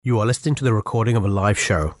You are listening to the recording of a live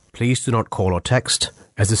show. Please do not call or text,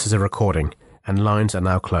 as this is a recording, and lines are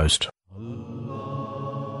now closed.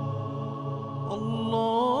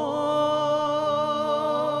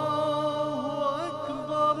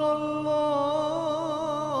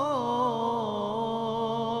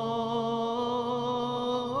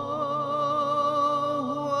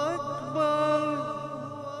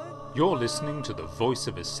 You're listening to the Voice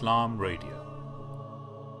of Islam Radio,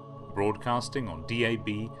 broadcasting on DAB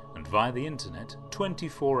and via the internet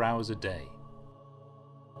 24 hours a day.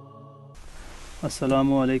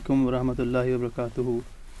 Assalamu alaikum wa rahmatullahi wa barakatuhu.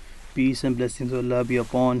 Peace and blessings of Allah be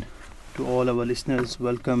upon to all our listeners.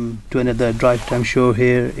 Welcome to another Drive Time show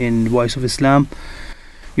here in Voice of Islam.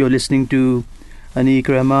 You're listening to Anik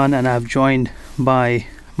Rahman and I'm joined by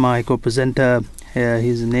my co-presenter.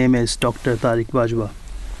 His name is Dr. Tariq Bajwa.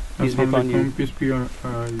 Peace be upon you. Peace be on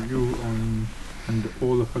you and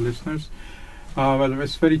all of our listeners. Well,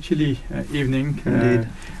 it's very chilly evening,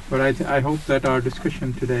 but I hope that our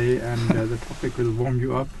discussion today and the topic will warm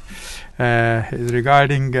you up. Is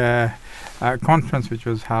regarding a conference which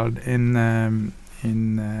was held in Abu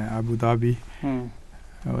Dhabi.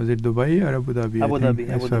 Was it Dubai or Abu Dhabi? Abu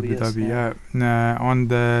Dhabi, yes. On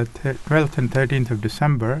the 12th and 13th of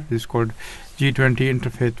December. It's called G20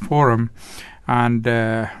 Interfaith Forum. And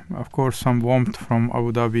of course some warmth from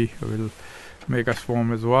Abu Dhabi will make us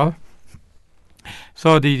warm as well.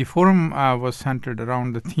 So the forum was centered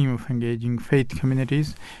around the theme of engaging faith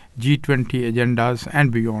communities, G20 agendas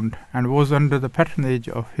and beyond, and was under the patronage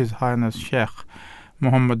of His Highness Sheikh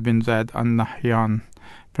Mohammed bin Zayed Al Nahyan,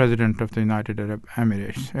 President of the United Arab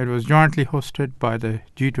Emirates. It was jointly hosted by the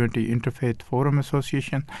G20 Interfaith Forum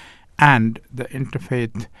Association and the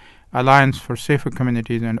Interfaith Alliance for Safer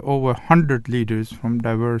Communities, and over 100 leaders from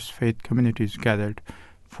diverse faith communities gathered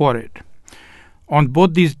for it. On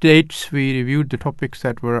both these dates, we reviewed the topics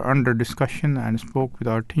that were under discussion and spoke with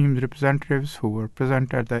our team's representatives who were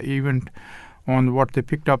present at the event on what they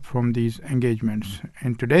picked up from these engagements.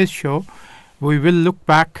 In today's show, we will look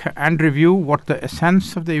back and review what the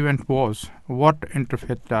essence of the event was, what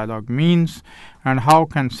interfaith dialogue means, and how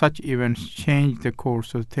can such events change the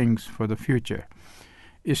course of things for the future.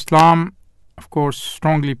 Islam, of course,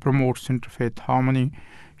 strongly promotes interfaith harmony.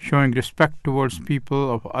 Showing respect towards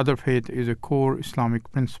people of other faith is a core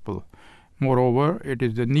Islamic principle. Moreover, it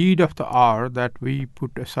is the need of the hour that we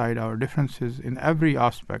put aside our differences in every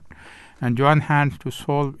aspect and join hands to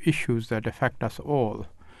solve issues that affect us all.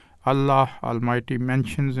 Allah Almighty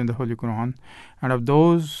mentions in the Holy Quran, and of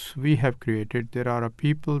those we have created, there are a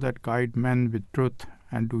people that guide men with truth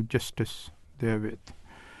and do justice therewith.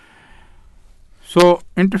 So,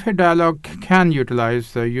 interfaith dialogue can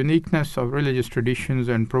utilize the uniqueness of religious traditions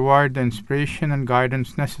and provide the inspiration and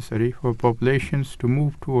guidance necessary for populations to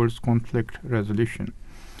move towards conflict resolution.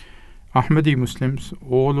 Ahmadi Muslims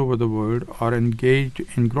all over the world are engaged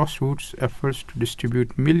in grassroots efforts to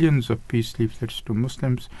distribute millions of peace leaflets to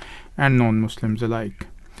Muslims and non-Muslims alike,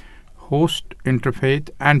 host interfaith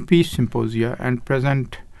and peace symposia, and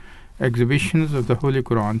present exhibitions of the Holy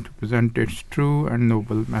Quran to present its true and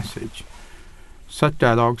noble message. Such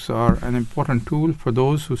dialogues are an important tool for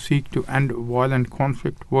those who seek to end violent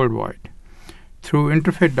conflict worldwide. Through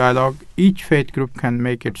interfaith dialogue, each faith group can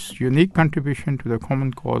make its unique contribution to the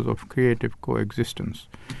common cause of creative coexistence.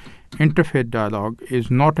 Interfaith dialogue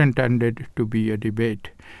is not intended to be a debate.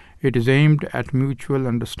 It is aimed at mutual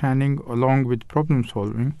understanding along with problem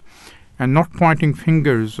solving, and not pointing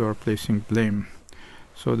fingers or placing blame.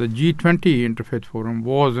 So the G20 Interfaith Forum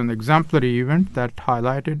was an exemplary event that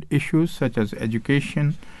highlighted issues such as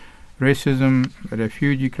education, racism,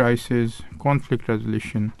 refugee crisis, conflict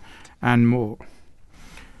resolution, and more.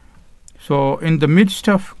 So in the midst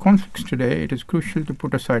of conflicts today, it is crucial to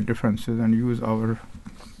put aside differences and use our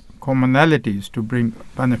commonalities to bring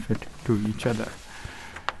benefit to each other.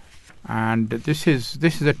 And this is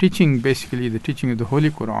a teaching, basically the teaching of the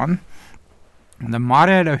Holy Quran. The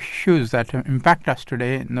myriad of issues that impact us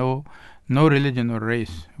today know no religion or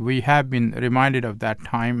race. We have been reminded of that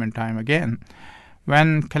time and time again.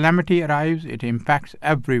 When calamity arrives, it impacts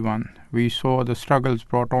everyone. We saw the struggles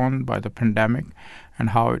brought on by the pandemic and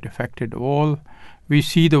how it affected all. We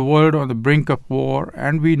see the world on the brink of war,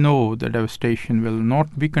 and we know the devastation will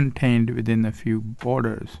not be contained within a few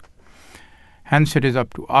borders. Hence, it is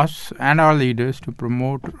up to us and our leaders to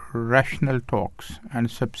promote rational talks and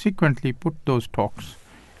subsequently put those talks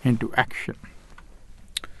into action.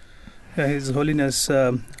 His Holiness,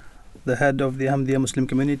 the head of the Ahmadiyya Muslim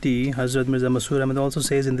community, Hazrat Mirza Masroor Ahmad, also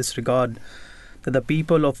says in this regard that the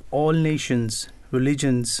people of all nations,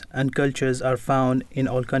 religions and cultures are found in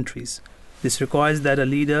all countries. This requires that a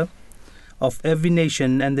leader of every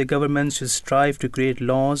nation, and the governments should strive to create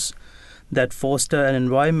laws that foster an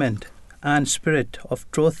environment and spirit of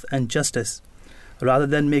truth and justice, rather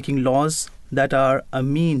than making laws that are a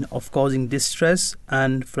mean of causing distress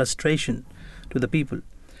and frustration to the people.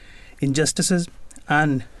 Injustices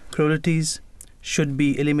and cruelties should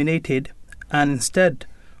be eliminated, and instead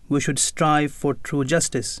we should strive for true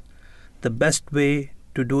justice. The best way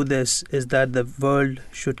to do this is that the world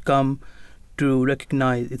should come to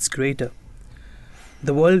recognize its creator.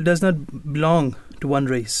 The world does not belong to one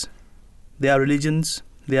race. There are religions,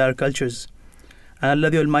 there are cultures. And Allah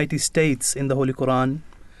the Almighty states in the Holy Quran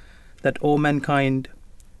that, O mankind,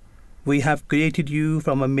 we have created you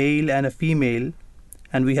from a male and a female,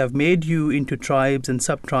 and we have made you into tribes and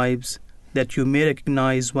sub-tribes, that you may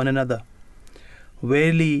recognize one another.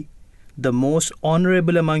 Verily, the most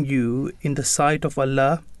honorable among you in the sight of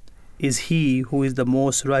Allah is he who is the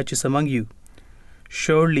most righteous among you.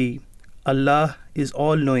 Surely, Allah is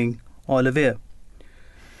all-knowing, all-aware.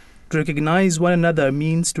 To recognize one another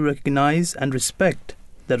means to recognize and respect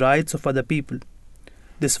the rights of other people.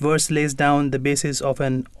 This verse lays down the basis of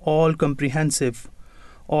an all-comprehensive,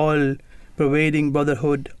 all-pervading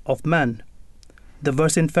brotherhood of man. The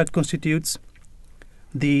verse in fact constitutes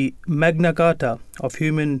the Magna Carta of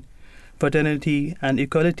human fraternity and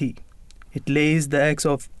equality. It lays the axe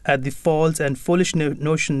at the false and foolish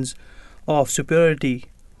notions of superiority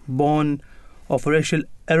born of racial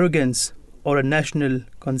arrogance or a national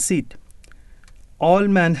conceit. All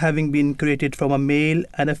men having been created from a male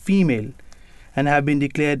and a female, and have been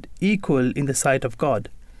declared equal in the sight of God.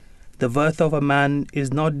 The worth of a man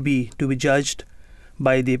is not to be judged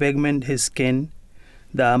by the pigment his skin,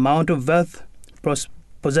 the amount of wealth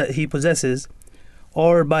he possesses,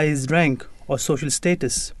 or by his rank or social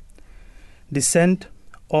status, descent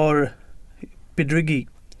or pedigree,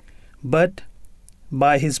 but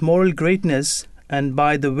by his moral greatness and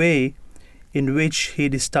by the way in which he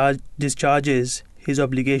discharges his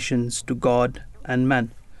obligations to God and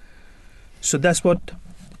man. So that's what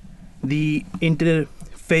the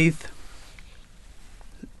interfaith,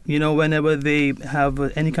 whenever they have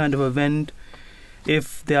any kind of event,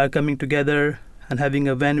 if they are coming together and having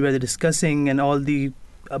an event where they're discussing, and all the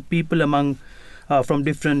people from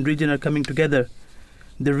different regions are coming together,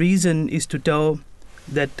 the reason is to tell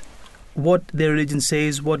that what their religion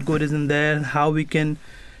says, what good is in there, and how we can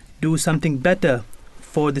do something better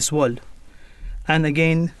for this world. And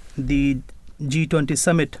again, the G20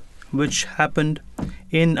 summit, which happened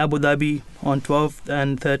in Abu Dhabi on 12th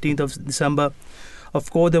and 13th of December,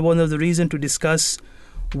 of course, there was one of the reasons to discuss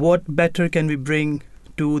what better can we bring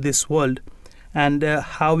to this world and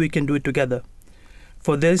how we can do it together.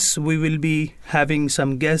 For this, we will be having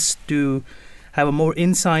some guests to have a more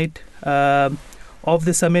insight of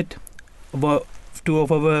the summit. Two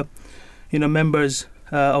of our members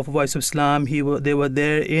of Voice of Islam, they were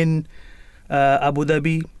there in Abu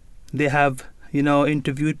Dhabi. They have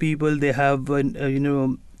interviewed people. They have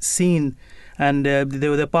seen, and they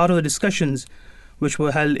were part of the discussions which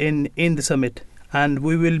were held in the summit. And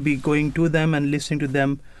we will be going to them and listening to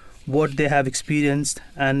them, what they have experienced,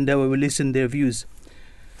 and we will listen their views.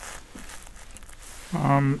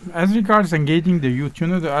 As regards engaging the youth,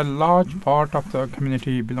 a large part of the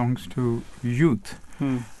community belongs to youth.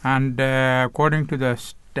 And according to the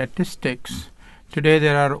statistics, today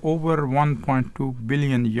there are over 1.2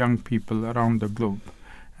 billion young people around the globe.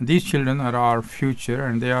 And these children are our future,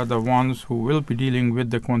 and they are the ones who will be dealing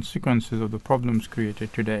with the consequences of the problems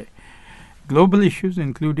created today. Global issues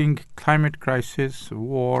including climate crisis,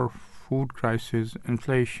 war, food crisis,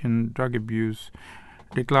 inflation, drug abuse,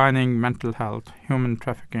 declining mental health, human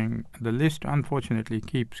trafficking, the list unfortunately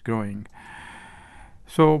keeps growing.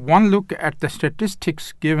 So one look at the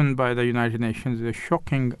statistics given by the United Nations is a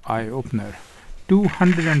shocking eye-opener.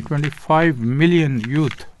 225 million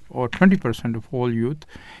youth, or 20% of all youth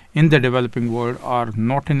in the developing world, are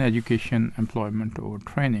not in education, employment, or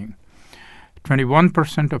training.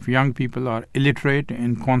 21% of young people are illiterate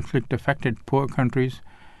in conflict-affected poor countries.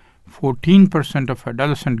 14% of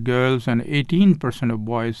adolescent girls and 18% of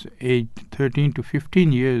boys aged 13 to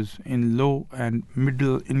 15 years in low and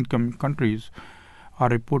middle-income countries are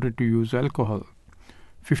reported to use alcohol.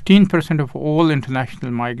 15% of all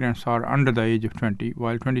international migrants are under the age of 20,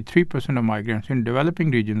 while 23% of migrants in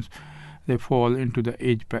developing regions, they fall into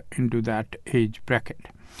that age bracket.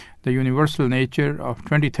 The universal nature of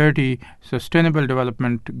 2030 Sustainable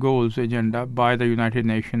Development Goals agenda by the United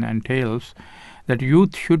Nations entails that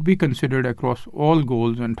youth should be considered across all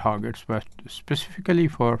goals and targets, but specifically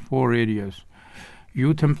for 4 areas: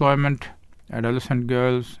 youth employment, adolescent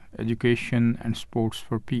girls, education, and sports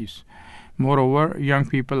for peace. Moreover, young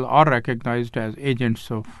people are recognized as agents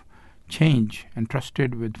of change and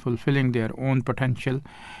trusted with fulfilling their own potential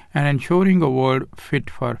and ensuring a world fit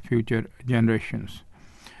for future generations.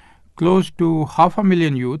 Close to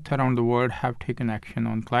 500,000 youth around the world have taken action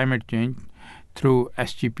on climate change through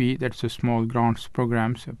SGP, that's the small grants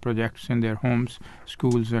programs, projects in their homes,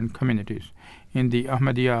 schools and communities. In the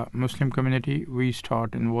Ahmadiyya Muslim community, we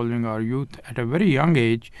start involving our youth at a very young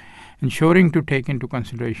age, ensuring to take into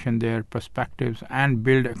consideration their perspectives and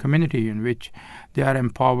build a community in which they are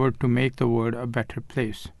empowered to make the world a better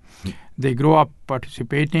place. They grow up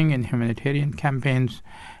participating in humanitarian campaigns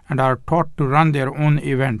and are taught to run their own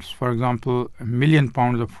events. For example, 1 million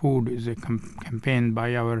pounds of food is a campaign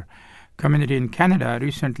by our community in Canada.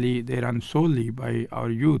 Recently, they run solely by our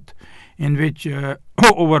youth, in which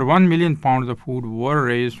over 1 million pounds of food were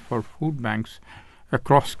raised for food banks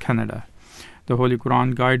across Canada. The Holy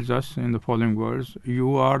Quran guides us in the following words: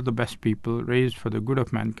 "You are the best people, raised for the good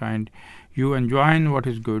of mankind. You enjoin what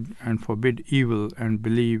is good and forbid evil and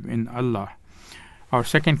believe in Allah." Our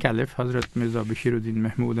second caliph, Hazrat Mirza Bashiruddin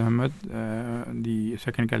Mahmud Ahmad, the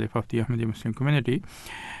second caliph of the Ahmadiyya Muslim community,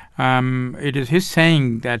 it is his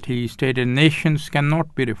saying that he stated, "Nations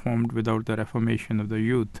cannot be reformed without the reformation of the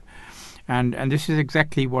youth." And this is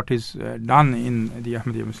exactly what is done in the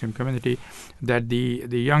Ahmadiyya Muslim community, that the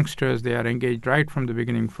youngsters, they are engaged right from the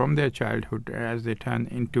beginning, from their childhood, as they turn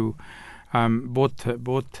into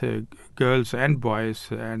both girls and boys,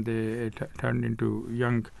 and they turn into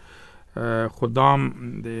young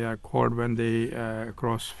Khuddam, they are called when they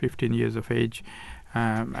cross 15 years of age,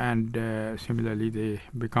 and similarly they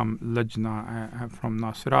become Lajna from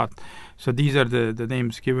Nasirat. So these are the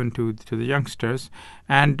names given to the youngsters,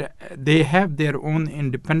 and they have their own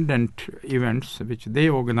independent events which they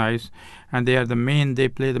organize, and they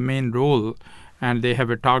play the main role, and they have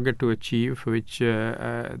a target to achieve, which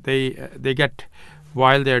they get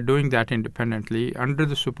while they are doing that independently under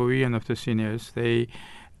the supervision of the seniors. They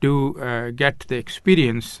do get the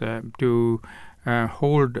experience to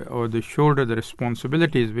hold or the shoulder the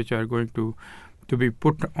responsibilities which are going to be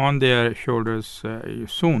put on their shoulders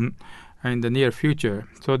soon in the near future.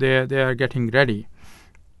 So they are getting ready.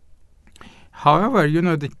 However,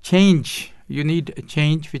 the change, you need a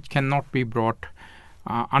change which cannot be brought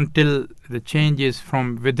until the change is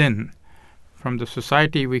from within. From the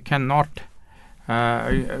society, we cannot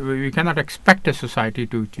expect a society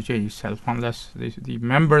to change itself unless the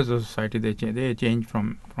members of society they change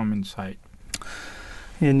from inside.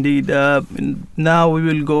 Indeed. Now we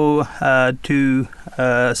will go to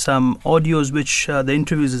some audios which the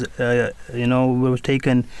interviews were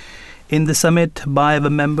taken in the summit by our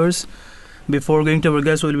members. Before going to our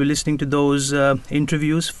guests, we'll be listening to those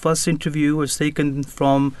interviews. First interview was taken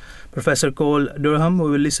from Professor Cole Durham.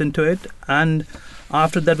 We will listen to it, and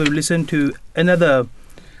after that we will listen to another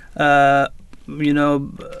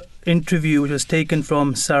interview which was taken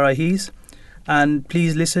from Sarah Hees. And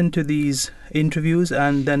please listen to these interviews,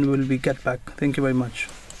 and then we'll get back. Thank you very much.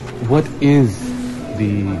 What is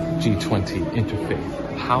the G20 interfaith?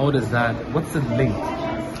 What's the link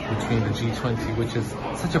between the G20, which is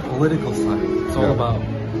such a political side? It's all about,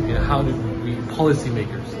 how do we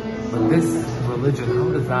policymakers? But this religion,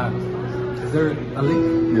 is there a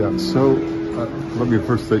link? Yeah, so let me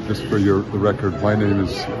first say, just for the record, my name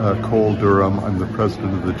is Cole Durham. I'm the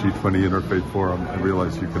president of the G20 Interfaith Forum. I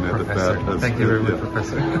realize you can edit Professor. that. Thank you very much,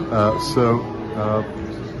 Professor.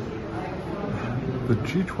 The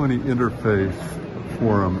G20 Interfaith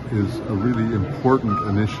Forum is a really important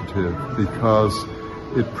initiative because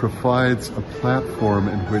it provides a platform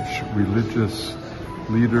in which religious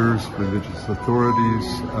leaders, religious authorities,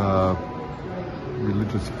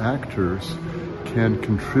 religious actors can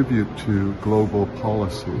contribute to global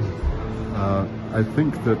policy. I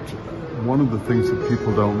think that one of the things that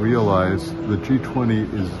people don't realize, the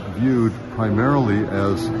G20 is viewed primarily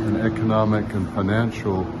as an economic and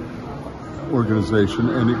financial organization,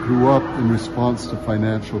 and it grew up in response to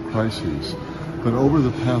financial crises. But over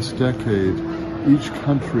the past decade, each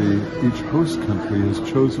host country has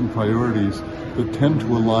chosen priorities that tend to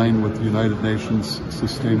align with the United Nations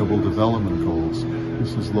Sustainable Development Goals.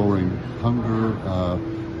 This is lowering hunger,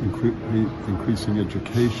 increasing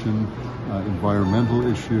education, environmental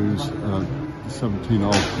issues, 17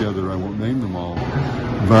 altogether, I won't name them all.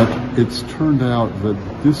 But it's turned out that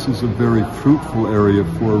this is a very fruitful area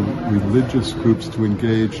for religious groups to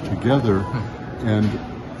engage together, and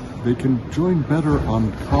they can join better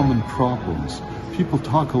on common problems. People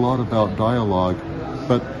talk a lot about dialogue,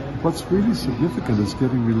 but what's really significant is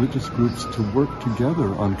getting religious groups to work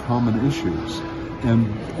together on common issues. And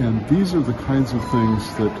these are the kinds of things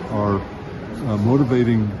that are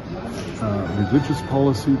motivating religious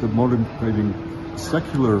policy, the motivating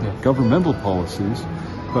secular governmental policies,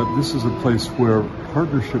 but this is a place where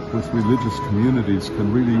partnership with religious communities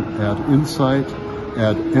can really add insight,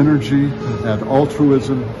 add energy, add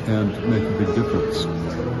altruism, and make a big difference.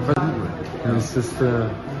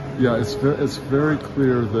 It's very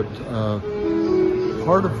clear that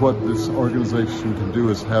part of what this organization can do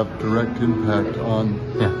is have direct impact on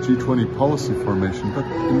G20 policy formation, but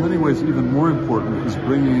in many ways even more important is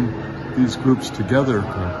bringing these groups together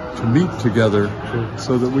to meet together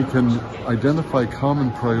so that we can identify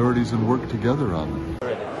common priorities and work together on them.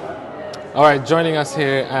 All right, joining us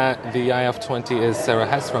here at the IF20 is Sarah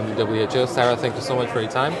Hess from the WHO. Sarah, thank you so much for your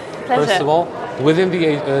time. Pleasure. First of all, within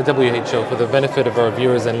the WHO, for the benefit of our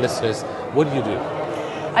viewers and listeners, what do you do?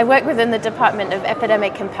 I work within the Department of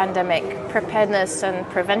Epidemic and Pandemic Preparedness and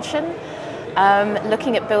Prevention,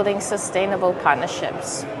 looking at building sustainable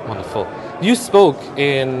partnerships. Wonderful. You spoke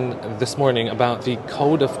this morning about the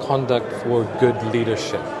Code of Conduct for Good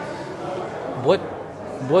Leadership.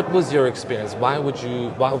 What was your experience? Why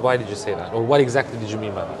did you say that? Or what exactly did you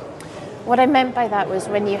mean by that? What I meant by that was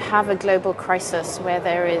when you have a global crisis where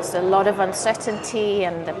there is a lot of uncertainty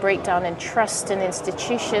and a breakdown in trust in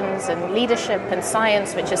institutions and leadership and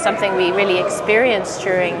science, which is something we really experienced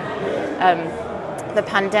during the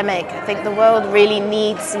pandemic. I think the world really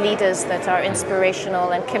needs leaders that are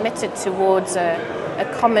inspirational and committed towards a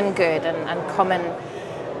common good and common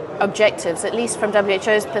objectives. At least from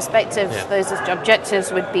WHO's perspective, those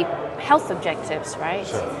objectives would be health objectives, right?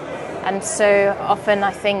 Sure. And so often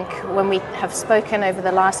I think when we have spoken over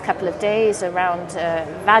the last couple of days around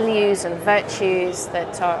values and virtues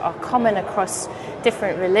that are common across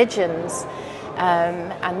different religions,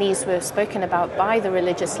 and these were spoken about by the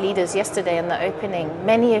religious leaders yesterday in the opening,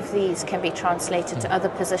 many of these can be translated to other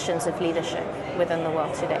positions of leadership within the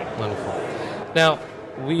world today. Wonderful. Now,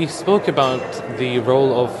 we spoke about the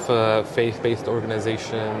role of faith-based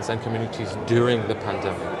organizations and communities during the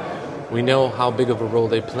pandemic. We know how big of a role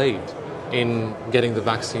they played in getting the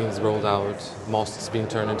vaccines rolled out, mosques being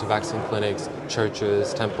turned into vaccine clinics,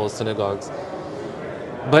 churches, temples, synagogues.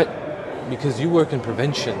 But because you work in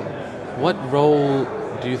prevention, what role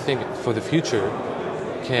do you think for the future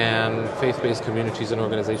can faith-based communities and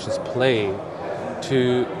organizations play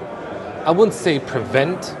to, I wouldn't say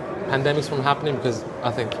prevent pandemics from happening, because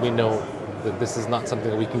I think we know that this is not something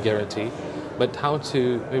that we can guarantee, but how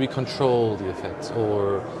to maybe control the effects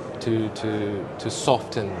or to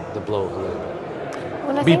soften the blow a little bit.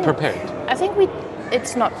 Well, Be prepared. I think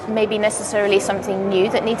it's not maybe necessarily something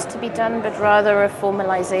new that needs to be done, but rather a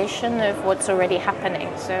formalization of what's already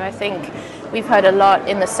happening. So I think we've heard a lot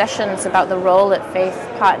in the sessions about the role that faith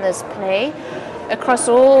partners play across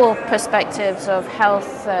all perspectives of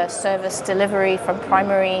health service delivery, from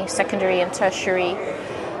primary, secondary and tertiary,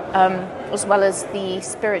 as well as the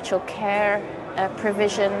spiritual care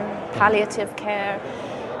provision, palliative care.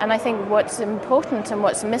 And I think what's important and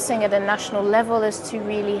what's missing at a national level is to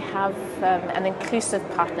really have an inclusive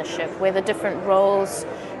partnership where the different roles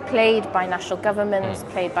played by national governments,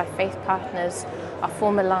 played by faith partners, are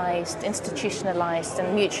formalized, institutionalized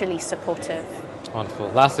and mutually supportive. Wonderful.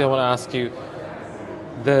 Lastly, I want to ask you,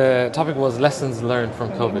 the topic was lessons learned from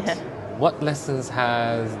COVID. What lessons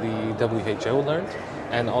has the WHO learned?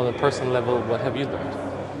 And on a personal level, what have you learned?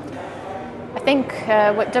 I think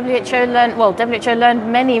what WHO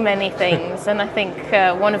learned many things, and I think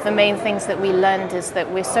one of the main things that we learned is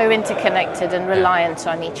that we're so interconnected and reliant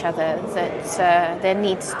on each other that there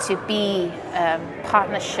needs to be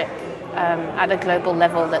partnership at a global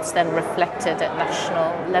level that's then reflected at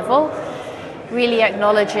national level. Really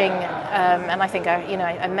acknowledging, and I think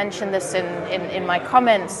I mentioned this in my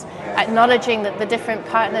comments, acknowledging that the different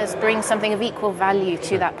partners bring something of equal value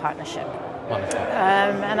to that partnership.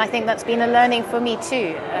 And I think that's been a learning for me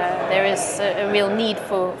too. There is a real need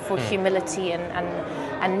for humility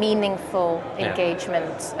and meaningful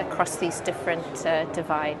engagement across these different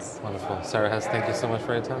divides. Wonderful. Sarah Hess, thank you so much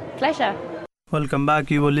for your time. Pleasure. Welcome back.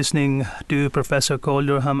 You were listening to Professor Cole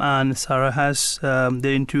Durham and Sarah Hess.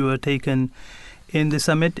 The interview were taken in the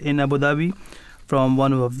summit in Abu Dhabi from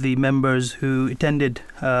one of the members who attended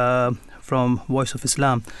from Voice of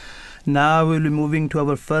Islam. Now we'll be moving to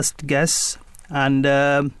our first guest, and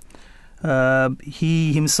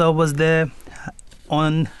he himself was there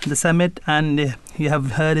on the summit, and you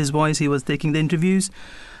have heard his voice. He was taking the interviews.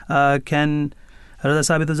 Can Raza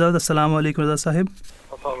Sahib Azad, Assalamu alaikum Raza Sahib.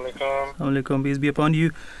 Assalamu alaikum. Peace be upon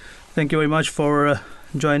you. Thank you very much for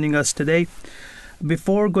joining us today.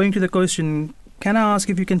 Before going to the question, can I ask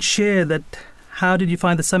if you can share that how did you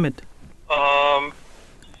find the summit?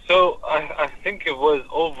 So I think it was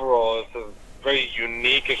overall very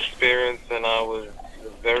unique experience, and I was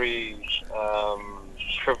very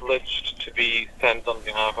privileged to be sent on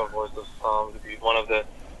behalf of Voice of Islam to be one of the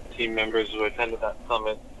team members who attended that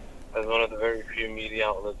summit as one of the very few media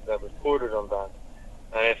outlets that reported on that.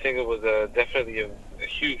 And I think it was definitely a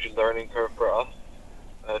huge learning curve for us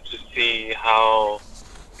to see how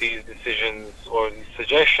these decisions or these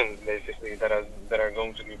suggestions, basically, that are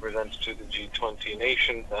going to be presented to the G20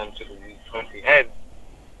 nations and to the G20 heads,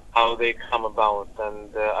 how they come about.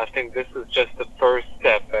 And I think this is just the first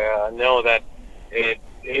step. I know that it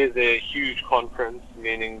is a huge conference,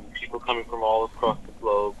 meaning people coming from all across the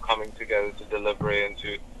globe coming together to deliberate and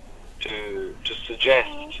to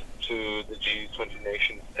suggest to the G20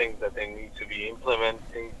 nations things that they need to be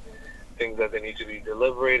implementing, things that they need to be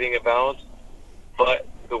deliberating about. But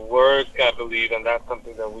the work, I believe, and that's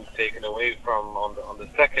something that we've taken away from on the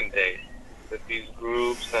second day, that these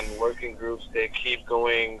groups and working groups, they keep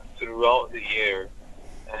going throughout the year,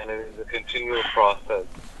 and it is a continual process.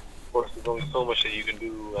 Of course, there's only so much that you can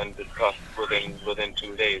do and discuss within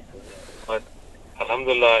 2 days. But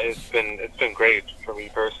alhamdulillah, it's been great for me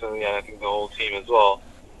personally, and I think the whole team as well,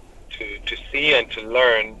 to see and to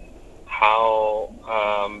learn how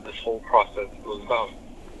this whole process goes about.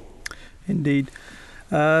 Indeed.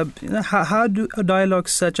 How do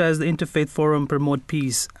dialogues such as the Interfaith Forum promote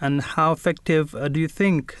peace, and how effective do you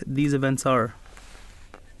think these events are?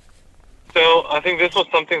 So I think this was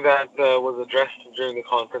something that was addressed during the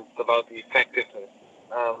conference about the effectiveness.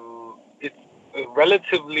 It's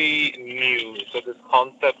relatively new, so this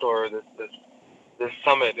concept or this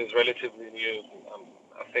summit is relatively new.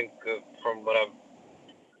 I think from what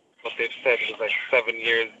they've said, it was like 7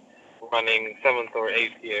 years running, 7th or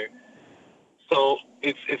 8th year. So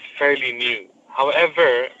it's fairly new.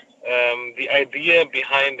 However, the idea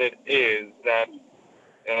behind it is that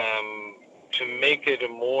to make it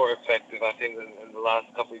more effective, I think in the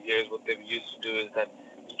last couple of years, what they've used to do is that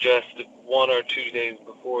just 1 or 2 days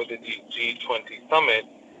before the G20 summit,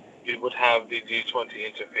 you would have the G20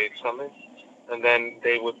 Interfaith Summit, and then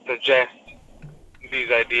they would suggest these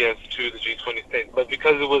ideas to the G20 states. But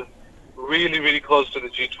because it was really, really close to the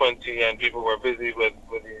G20 and people were busy with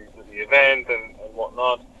the event and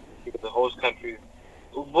whatnot, the host countries,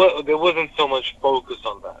 there wasn't so much focus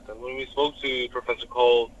on that. And when we spoke to Professor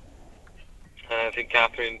Cole, and I think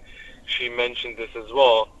Catherine, she mentioned this as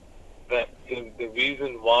well, that the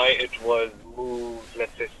reason why it was moved,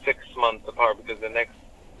 let's say, 6 months apart, because the next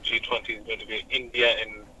G20 is going to be in India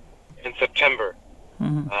in September,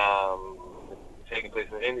 taking place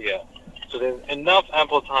in India. So there's enough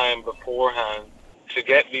ample time beforehand to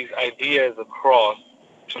get these ideas across,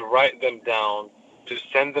 to write them down, to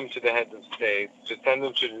send them to the heads of states, to send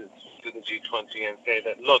them to the G20 and say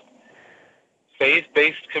that, look,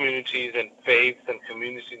 faith-based communities and faiths and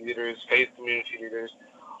community leaders, faith community leaders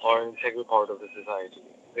are an integral part of the society.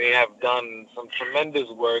 They have done some tremendous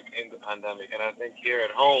work in the pandemic, and I think here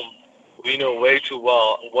at home, we know way too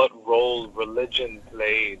well what role religion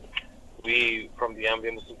played. We, from the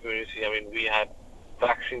Ahmadiyya Muslim community, I mean, we had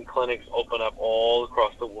vaccine clinics open up all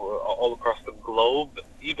across the world, all across the globe,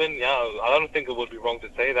 even. Yeah, I don't think it would be wrong to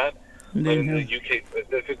say that, but in the UK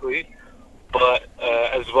specifically. But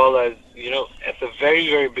as well as, at the very,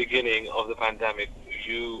 very beginning of the pandemic,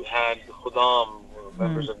 you had Khudam,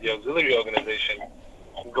 members of the auxiliary organization,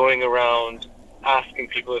 going around asking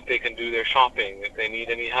people if they can do their shopping, if they need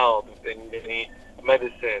any help, if they need any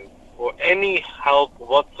medicine, or any help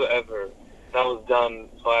whatsoever. That was done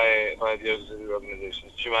by the auxiliary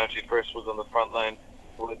organizations. Humanity First was on the front line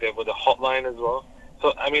with a hotline as well.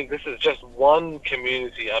 So, I mean, this is just one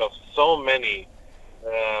community out of so many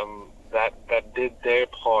that did their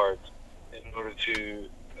part in order to,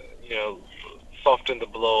 soften the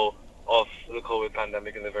blow of the COVID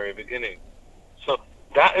pandemic in the very beginning. So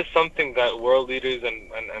that is something that world leaders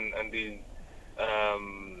and these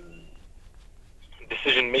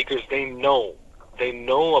decision makers, they know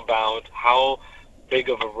about how big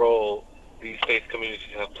of a role these faith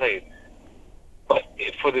communities have played. But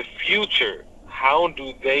for the future, how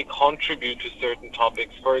do they contribute to certain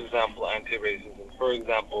topics? For example, anti-racism. For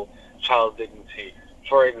example, child dignity.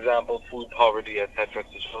 For example, food poverty, etc.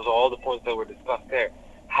 So all the points that were discussed there.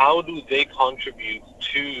 How do they contribute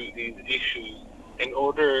to these issues in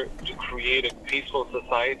order to create a peaceful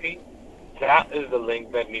society? That is the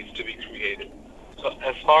link that needs to be created. So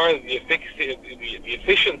as far as the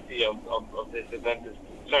efficiency of this event is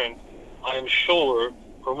concerned, I'm sure,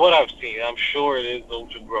 from what I've seen, I'm sure it is going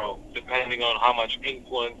to grow, depending on how much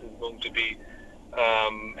influence is going to be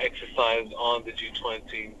exercised on the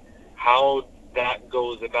G20, how that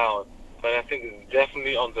goes about. But I think it's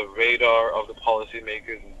definitely on the radar of the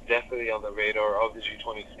policymakers, it's definitely on the radar of the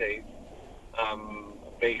G20 states,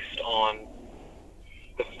 based on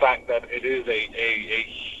the fact that it is a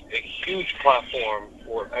huge platform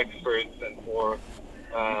for experts and for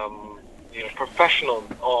professionals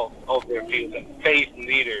of their field and faith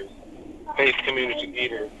leaders, faith community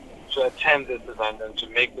leaders, to attend this event and to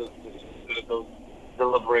make those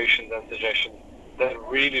deliberations and suggestions that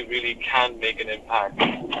really, really can make an impact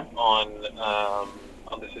on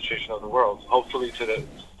the situation of the world. Hopefully, to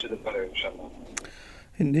the better, inshallah.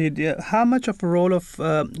 Indeed. Yeah. How much of a role of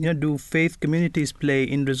do faith communities play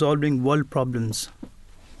in resolving world problems?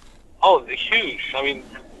 Oh, huge. I mean,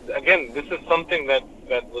 again, this is something that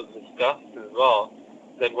was discussed as well.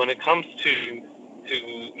 That when it comes to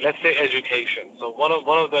let's say education. So one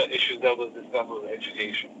of the issues that was discussed was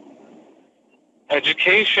education.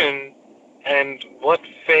 Education and what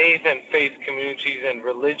faith and faith communities and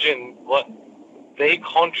religion, what they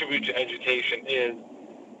contribute to education is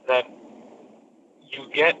that you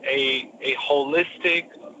get a holistic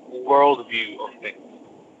worldview of things.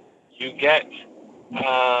 You get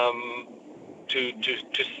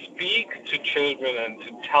to speak to children and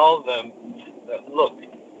to tell them that, look,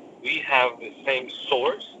 we have the same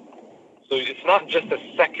source. So it's not just a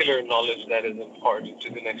secular knowledge that is imparted to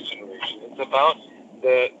the next generation. It's about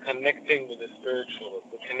the connecting with the spiritual,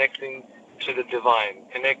 the connecting to the divine,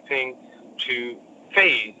 connecting to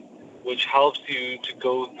faith, which helps you to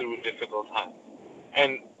go through difficult times.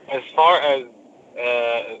 And as far as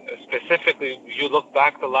specifically, you look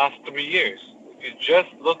back the last 3 years. If you just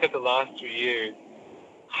look at the last 3 years,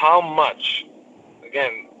 how much,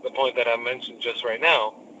 again, the point that I mentioned just right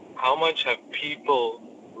now, how much have people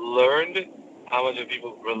learned, how much have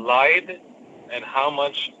people relied, and how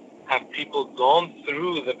much have people gone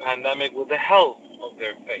through the pandemic with the help of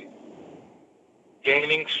their faith,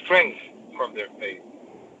 gaining strength from their faith.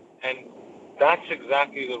 And that's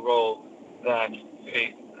exactly the role that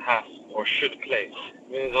faith has or should play.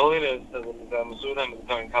 I mean, His Holiness Masood Ahmad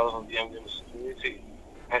Khan from the Ahmadiyya Muslim community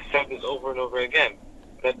has said this over and over again,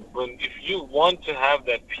 that if you want to have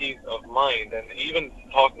that peace of mind, and even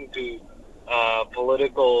talking to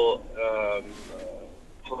political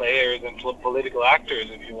players and political actors,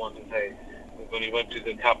 if you want to say, when he went to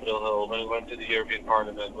the Capitol Hill, when he went to the European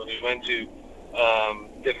Parliament, when he went to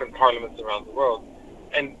different parliaments around the world,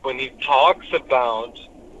 and when he talks about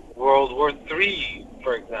World War III,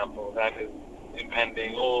 for example, that is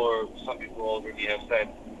impending, or some people already have said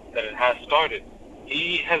that it has started,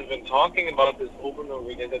 he has been talking about this over and over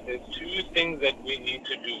again, that there's two things that we need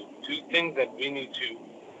to do, two things that we need to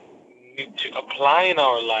apply in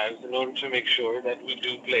our lives in order to make sure that we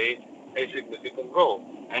do play a significant role.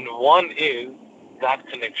 And one is that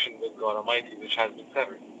connection with God Almighty, which has been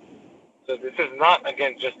severed. So this is not,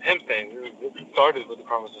 again, just him saying. This started with the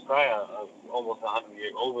Promised Messiah almost 100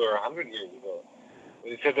 years, over 100 years ago.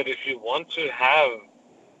 He said that if you want to have,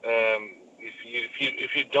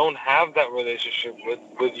 if you don't have that relationship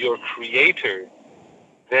with your Creator,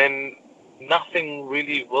 then nothing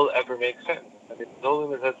really will ever make sense. And His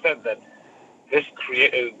Holiness has said that this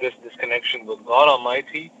connection with God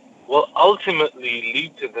Almighty will ultimately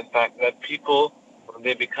lead to the fact that people, when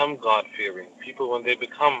they become God-fearing, people when they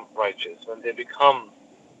become righteous, when they become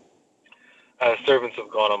servants of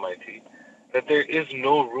God Almighty, that there is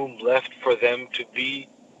no room left for them to be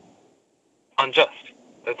unjust,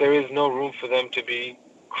 that there is no room for them to be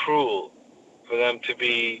cruel, for them to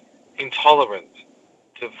be intolerant,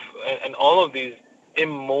 and all of these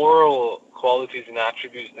immoral qualities and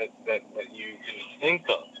attributes that you can think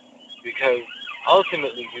of, because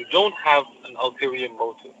ultimately you don't have an ulterior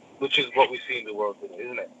motive, which is what we see in the world today,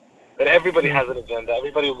 isn't it? That everybody has an agenda,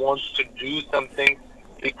 everybody wants to do something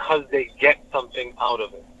because they get something out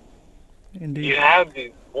of it. Indeed. You have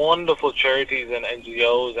these wonderful charities and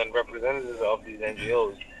NGOs and representatives of these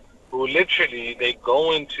NGOs who literally, they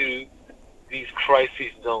go into these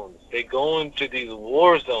crisis zones, they go into these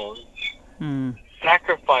war zones,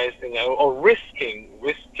 sacrificing or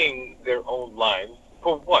risking their own lives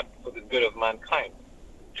for what? For the good of mankind,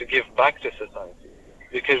 to give back to society,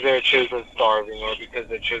 because their children starving or because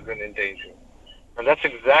their children in danger. And that's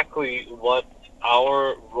exactly what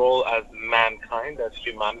our role as mankind, as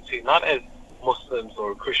humanity, not as Muslims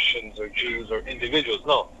or Christians or Jews or individuals,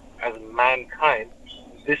 no, as mankind,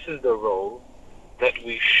 this is the role that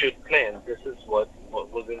we should play, and this is what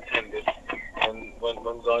was intended and when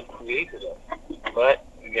God created us. But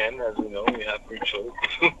again, as we know, we have free choice.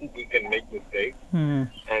 We can make mistakes,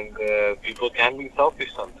 and people can be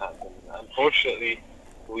selfish sometimes. And unfortunately,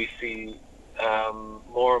 we see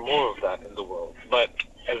more and more of that in the world. But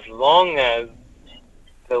as long as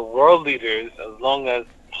the world leaders, as long as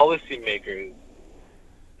policymakers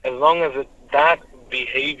as long as that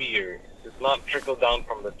behavior does not trickle down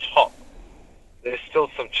from the top, there's still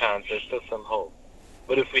some chance, there's still some hope.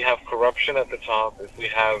 But if we have corruption at the top, if we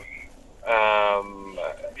have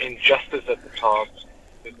injustice at the top,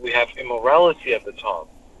 if we have immorality at the top,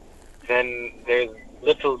 then there's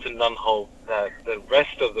little to none hope that the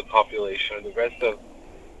rest of the population, or the rest of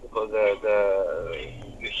the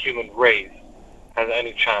human race has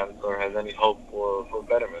any chance or has any hope for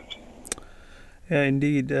betterment. Yeah,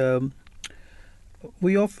 indeed.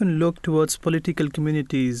 We often look towards political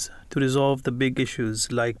communities to resolve the big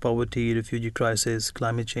issues like poverty, refugee crisis,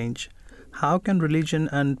 climate change. How can religion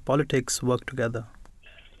and politics work together?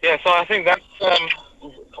 Yeah, so I think that's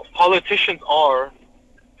politicians are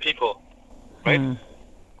people, right?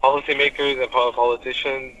 Policymakers and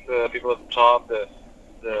politicians, people at the top,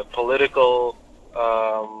 the political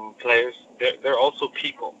players, they're also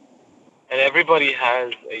people. And everybody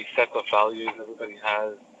has a set of values, everybody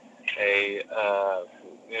has a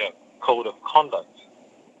code of conduct.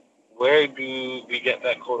 Where do we get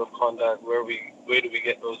that code of conduct? Where do we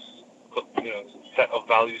get those set of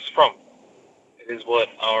values from? It is what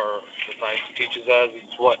our society teaches us.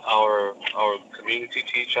 It's what our community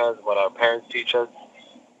teaches us. What our parents teach us.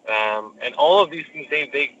 And all of these things,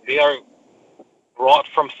 they are brought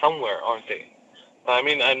from somewhere, aren't they? I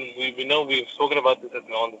mean, and we know we've spoken about this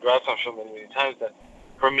on the Drive Time Show many times. That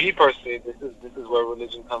for me personally, this is where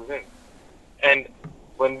religion comes in. And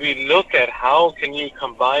when we look at how can you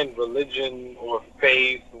combine religion or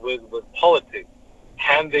faith with politics,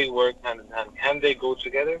 can they work hand in hand? Can they go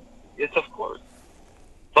together? Yes, of course.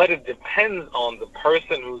 But it depends on the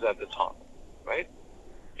person who's at the top, right?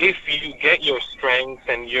 If you get your strengths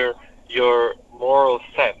and your moral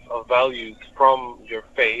set of values from your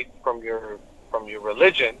faith, from your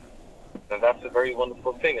religion, then that's a very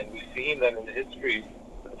wonderful thing. And we've seen that in the history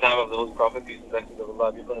at the time of the Holy Prophet, peace and blessings of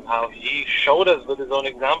Allah, how he showed us with his own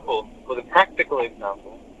example, with a practical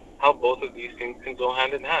example, how both of these things can go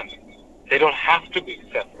hand in hand. They don't have to be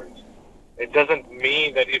separate. It doesn't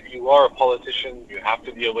mean that if you are a politician, you have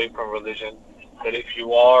to be away from religion, that if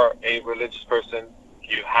you are a religious person,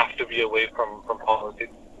 you have to be away from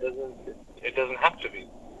politics. It doesn't have to be.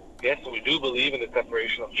 Yes, we do believe in the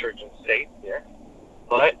separation of church and state, yes,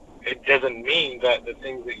 but it doesn't mean that the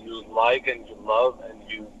things that you like and you love and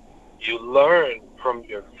you learn from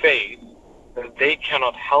your faith, that they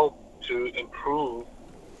cannot help to improve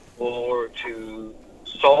or to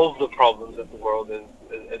solve the problems that the world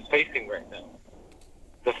is facing right now.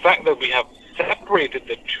 The fact that we have separated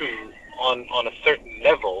the two on a certain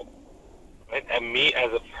level, right? And me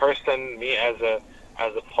as a person, me as a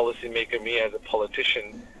policymaker, me as a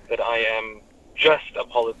politician, that I am just a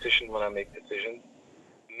politician when I make decisions,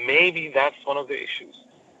 maybe that's one of the issues.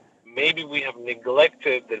 Maybe we have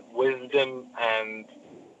neglected the wisdom and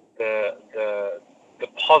the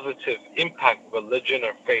positive impact religion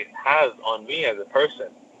or faith has on me as a person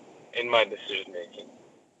in my decision making.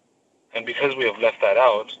 And because we have left that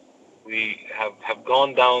out, we have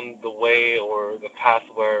gone down the way or the path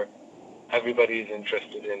where everybody is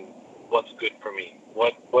interested in what's good for me.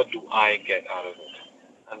 What do I get out of it?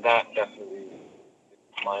 And that definitely,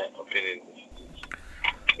 in my opinion,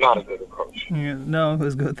 is not a good approach. Yeah, no, it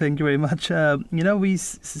was good. Thank you very much. We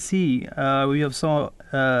see, we have saw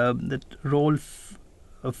that role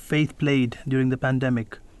of faith played during the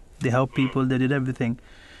pandemic. They helped people, they did everything.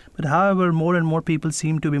 But however, more and more people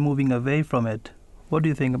seem to be moving away from it. What do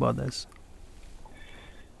you think about this?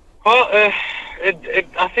 Well,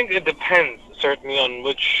 I think it depends, certainly, on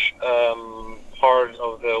which part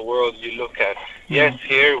of the world you look at. Yes,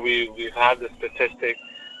 here we've had the statistic,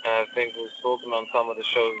 I think we've spoken on some of the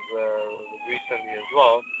shows recently as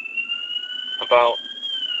well, about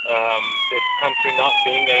this country not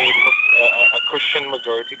being a Christian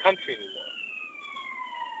majority country anymore.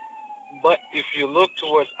 But if you look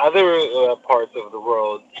towards other parts of the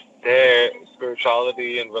world, their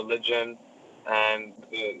spirituality and religion and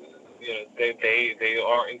they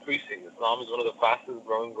are increasing. Islam is one of the fastest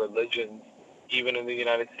growing religions even in the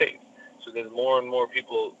United States. So there's more and more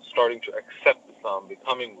people starting to accept Islam,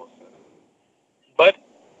 becoming Muslim. But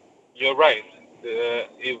you're right.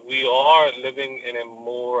 If we are living in a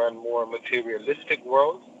more and more materialistic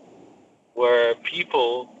world where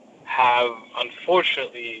people have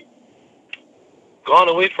unfortunately gone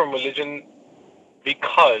away from religion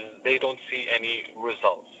because they don't see any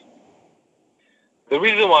results. The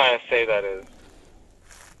reason why I say that is,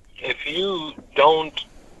 if you don't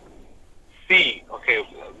see, okay,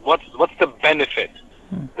 what's the benefit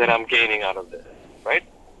that I'm gaining out of this, right?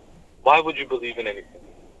 Why would you believe in anything?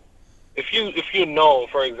 If you know,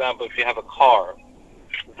 for example, if you have a car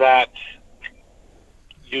that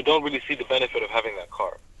you don't really see the benefit of having that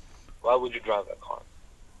car. Why would you drive that car?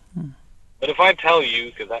 But if I tell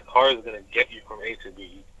you, because that car is going to get you from A to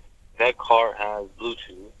B, that car has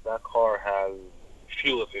Bluetooth, that car has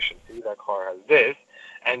fuel efficiency, that car has this,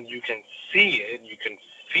 and you can see it, you can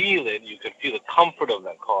feel it, you can feel the comfort of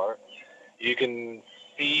that car, you can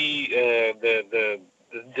see the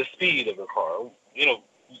speed of the car,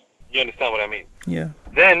 you understand what I mean? Yeah.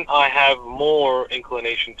 Then I have more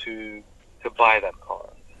inclination to buy that car,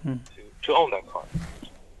 to own that car.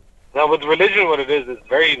 Now with religion, what it is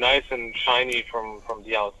very nice and shiny from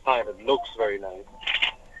the outside. It looks very nice,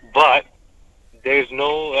 but there's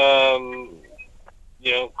no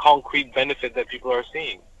concrete benefit that people are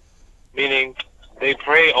seeing. Meaning, they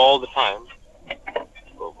pray all the time.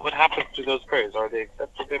 But what happens to those prayers? Are they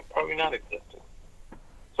accepted? They're probably not accepted.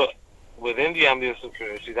 So within the Ahmadiyya Muslim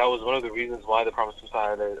community, that was one of the reasons why the Prophet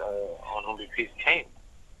on whom be peace came,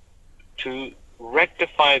 to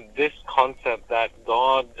rectify this concept that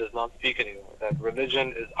God does not speak anymore, that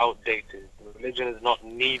religion is outdated, religion is not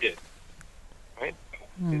needed, right?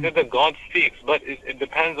 He said that God speaks, but it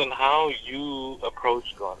depends on how you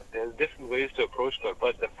approach God. There's different ways to approach God,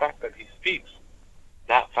 but the fact that He speaks,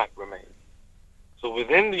 that fact remains. So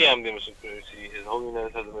within the Ahmadiyya Muslim community, His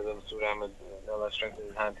Holiness Hazrat Mirza Masroor Ahmad, Allah strengthen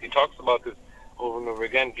his hand, he talks about this over and over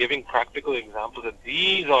again, giving practical examples, that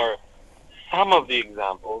these are some of the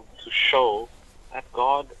examples to show that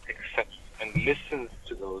God accepts and listens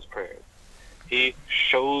to those prayers. He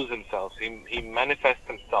shows Himself, He manifests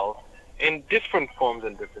Himself in different forms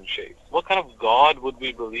and different shapes. What kind of God would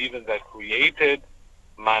we believe in that created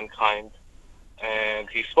mankind? And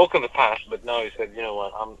He spoke in the past, but now He said, you know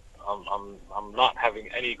what, I'm not having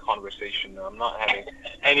any conversation, I'm not having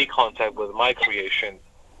any contact with my creation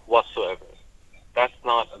whatsoever. That's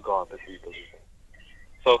not a God that we believe in.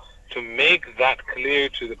 So to make that clear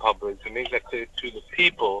to the public, to make that clear to the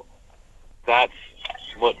people, that's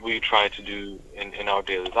what we try to do in our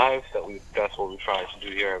daily lives. That's what we try to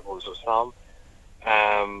do here at Voice of Islam.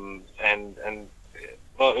 And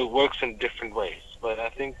well, it works in different ways. But I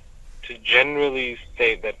think to generally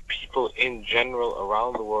state that people in general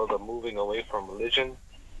around the world are moving away from religion,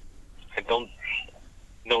 I don't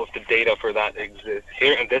know if the data for that exists.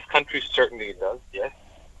 Here in this country, certainly it does, yes.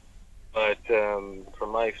 But from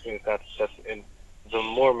my experience, that's in the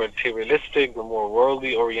more materialistic, the more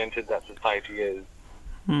worldly oriented that society is,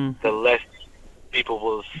 the less people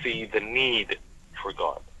will see the need for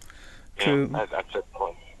God. True. At that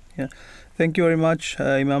point. Yeah. Thank you very much,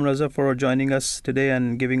 Imam Raza, for joining us today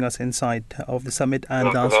and giving us insight of the summit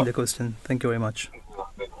and answering the question. Thank you very much.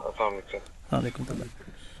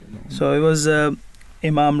 So it was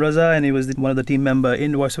Imam Raza, and he was one of the team member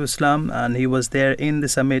in Voice of Islam, and he was there in the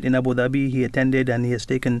summit in Abu Dhabi. He attended and he has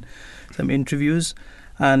taken some interviews,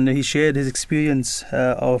 and he shared his experience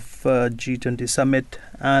of G20 summit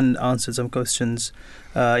and answered some questions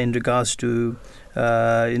in regards to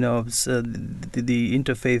the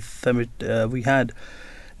interfaith summit we had.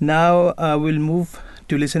 Now we'll move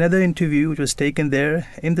to listen to another interview which was taken there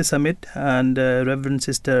in the summit, and Reverend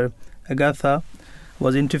Sister Agatha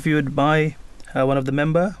was interviewed by one of the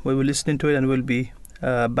member. We will listen to it and we'll be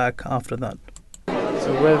back after that.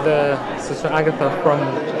 So with Sister Agatha from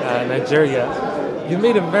Nigeria, you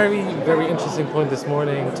made a very, very interesting point this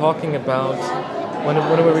morning, talking about when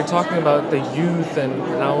we were talking about the youth and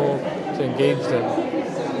how to engage them,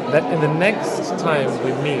 that in the next time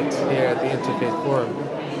we meet here at the Interfaith Forum,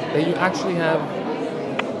 that you actually have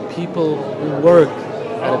people who work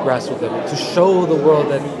at a grassroots level to show the world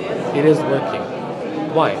that it is working.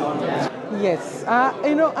 Why? Yes,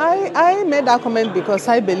 I made that comment because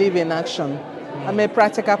I believe in action. I'm a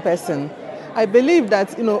practical person. I believe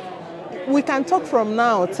that, we can talk from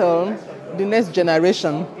now till the next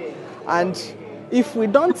generation, and if we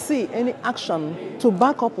don't see any action to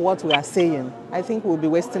back up what we are saying, I think we'll be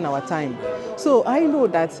wasting our time. So I know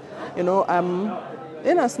that,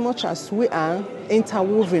 in as much as we are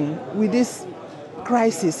interwoven with this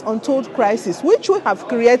crisis, untold crisis, which we have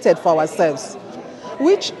created for ourselves,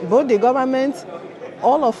 which both the government,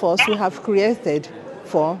 all of us, we have created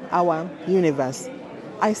for our universe.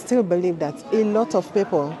 I still believe that a lot of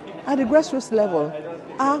people at the grassroots level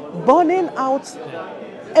are burning out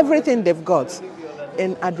everything they've got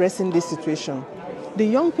in addressing this situation. The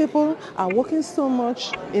young people are working so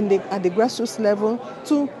much at the grassroots level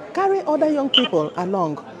to carry other young people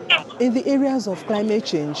along in the areas of climate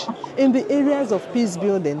change, in the areas of peace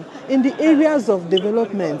building, in the areas of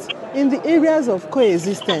development, in the areas of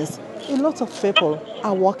coexistence. A lot of people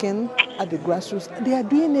are working at the grassroots. They are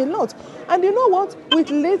doing a lot. And you know what?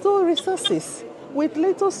 With little resources, with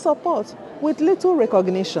little support, with little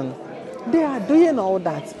recognition. They are doing all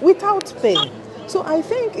that without pay. So I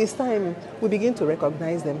think it's time we begin to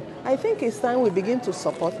recognize them. I think it's time we begin to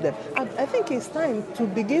support them. I think it's time to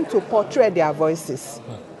begin to portray their voices,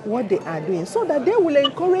 what they are doing, so that they will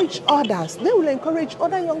encourage others. They will encourage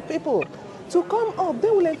other young people to come up. They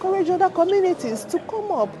will encourage other communities to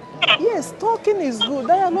come up. Yes, talking is good.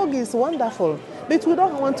 Dialogue is wonderful. But we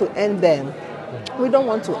don't want to end them. We don't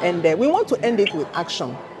want to end there. We want to end it with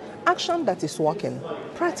action. Action that is working.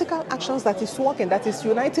 Practical actions that is working, that is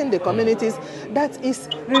uniting the communities, that is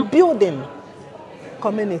rebuilding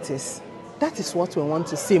communities. That is what we want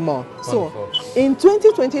to see more. Wonderful. So in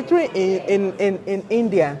 2023 in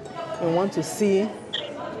India, we want to see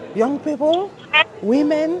young people,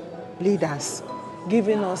 women, leaders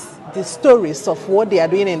giving us the stories of what they are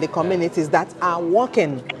doing in the communities that are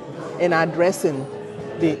working in addressing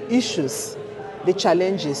the issues, the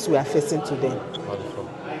challenges we are facing today. Wonderful.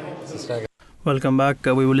 Sister Welcome back.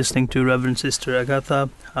 We were listening to Reverend Sister Agatha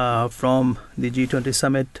from the G20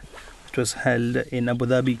 Summit, which was held in Abu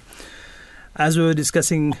Dhabi. As we were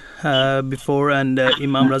discussing before, and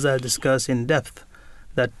Imam Raza has discussed in depth,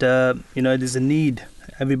 that it is a need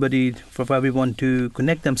for everyone to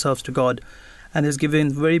connect themselves to God, and has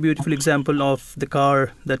given very beautiful example of the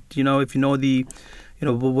car that if you know the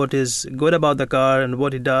what is good about the car and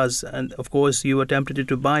what it does, and of course you are tempted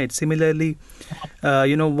to buy it. Similarly,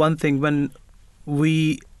 one thing, when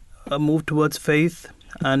we move towards faith,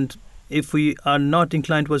 and if we are not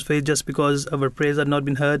inclined towards faith just because our prayers have not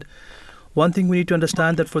been heard, one thing we need to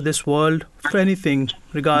understand, that for this world, for anything,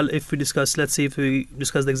 if we discuss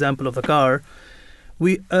the example of the car,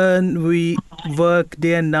 we work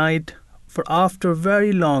day and night for after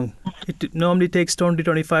very long. It normally takes 20,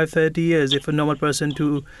 25, 30 years if a normal person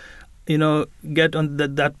to get on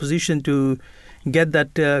that position to get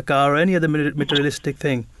that car or any other materialistic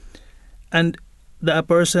thing. And the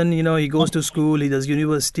person, he goes to school, he does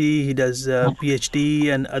university, he does PhD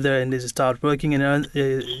and he starts working and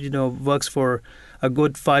works for a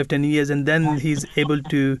good 5-10 years, and then he's able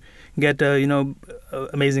to get a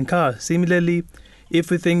amazing car. Similarly,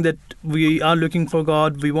 if we think that we are looking for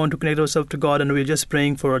God, we want to connect ourselves to God, and we're just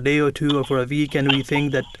praying for a day or two or for a week, and we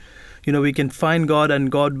think that we can find God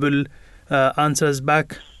and God will answer us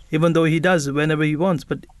back, even though He does whenever He wants.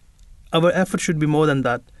 But our effort should be more than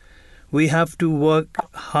that. We have to work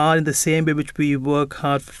hard in the same way which we work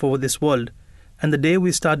hard for this world. And the day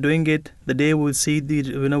we start doing it, the day we'll see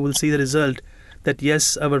the result, that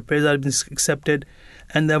yes, our prayers have been accepted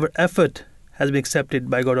and our effort has been accepted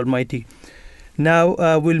by God Almighty. Now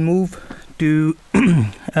we'll move to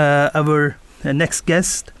our next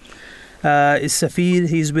guest. Is Safir.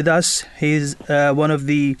 He's with us. He's one of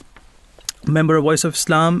the member of Voice of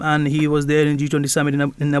Islam, and he was there in G20 Summit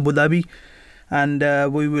in Abu Dhabi. And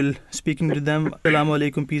we will speaking to them. Assalamu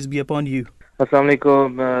alaikum, peace be upon you. Assalamu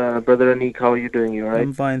alaikum, Brother Anik. How are you doing? You all right?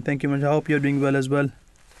 I'm fine, thank you much. I hope you're doing well as well.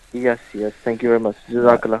 Yes. Thank you very much.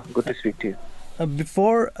 Jazakallah. Good to speak to you.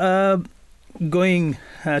 Before going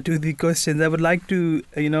to the questions, I would like to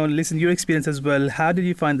listen to your experience as well. How did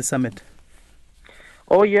you find the summit?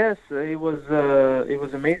 Oh yes, it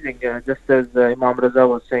was amazing. Just as Imam Raza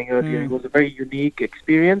was saying earlier, it was a very unique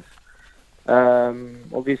experience.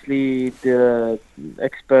 Obviously, the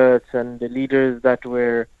experts and the leaders that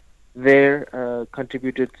were there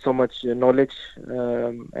contributed so much knowledge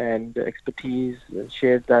and expertise, and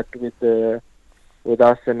shared that with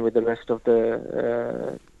us and with the rest of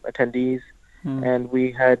the attendees. And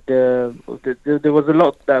we had there was a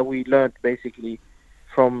lot that we learned basically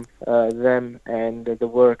from them and the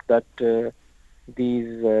work that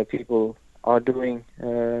these people are doing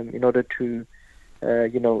in order to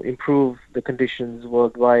improve the conditions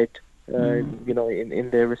worldwide, in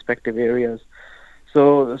their respective areas.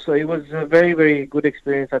 So it was a very, very good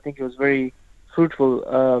experience. I think it was very fruitful.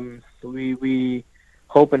 We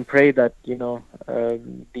hope and pray that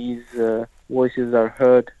these voices are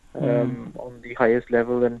heard on the highest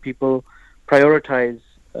level, and people prioritize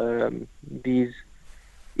these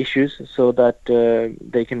issues so that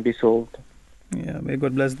they can be solved. Yeah, may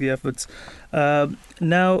God bless the efforts.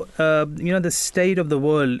 Now, the state of the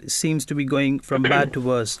world seems to be going from bad to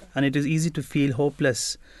worse, and it is easy to feel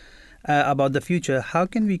hopeless about the future. How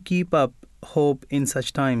can we keep up hope in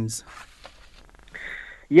such times?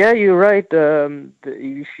 Yeah, you're right.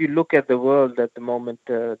 If you look at the world at the moment,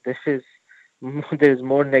 there's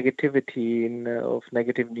more negativity of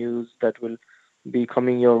negative news that will be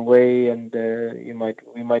coming your way, and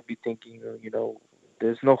we might be thinking,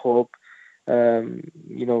 there's no hope.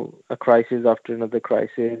 A crisis after another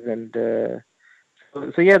crisis, and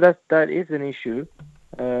so yeah, that is an issue.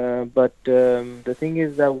 But the thing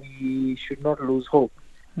is that we should not lose hope.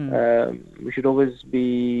 We should always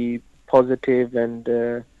be positive and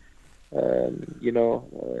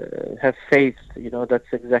have faith.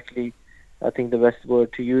 That's exactly, I think, the best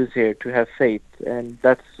word to use here, to have faith. And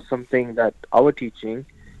that's something that our teaching,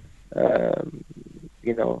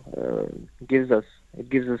 gives us. It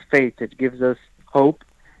gives us faith. It gives us hope.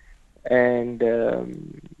 And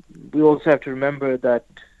we also have to remember that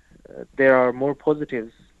there are more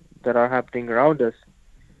positives that are happening around us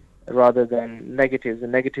rather than negatives. The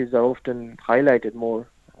negatives are often highlighted more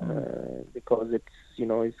because it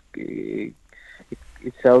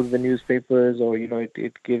sells the newspapers, or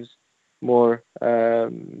it gives more,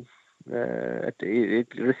 it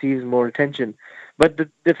receives more attention. But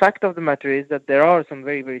the fact of the matter is that there are some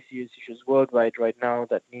very, very serious issues worldwide right now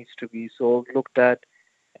that needs to be solved, looked at,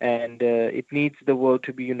 and it needs the world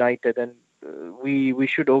to be united, and we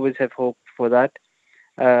should always have hope for that.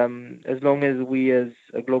 As long as we as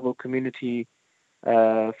a global community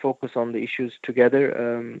focus on the issues together.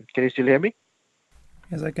 Can you still hear me?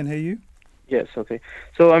 Yes, I can hear you. Yes, okay.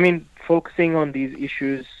 So, focusing on these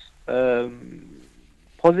issues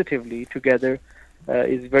positively together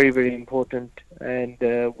is very, very important. And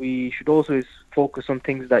we should also focus on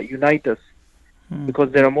things that unite us.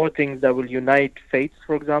 Because there are more things that will unite faiths,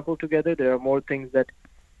 for example, together. There are more things that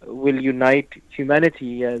will unite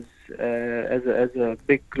humanity as a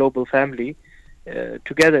big global family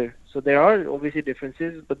together. So there are obviously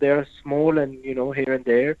differences, but they are small and here and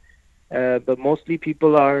there. But mostly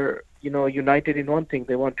people are united in one thing.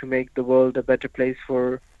 They want to make the world a better place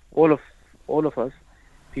for all of us.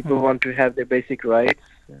 People want to have their basic rights,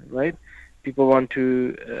 right? People want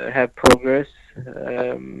to have progress.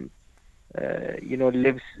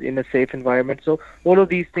 Lives in a safe environment. So all of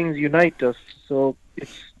these things unite us. So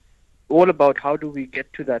it's all about how do we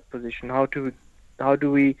get to that position? How do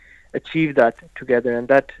we achieve that together? And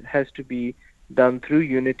that has to be done through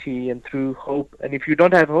unity and through hope. And if you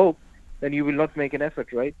don't have hope, then you will not make an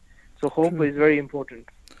effort, right? So hope is very important.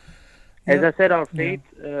 As I said, our faith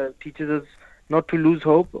teaches us not to lose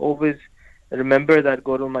hope. Always remember that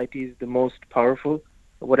God Almighty is the most powerful.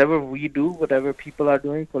 Whatever we do, whatever people are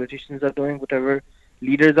doing, politicians are doing, whatever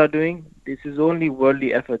leaders are doing, this is only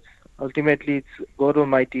worldly efforts. Ultimately, it's God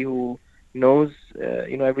Almighty who knows,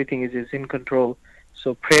 everything is in control.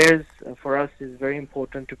 So prayers for us is very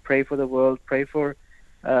important, to pray for the world, pray for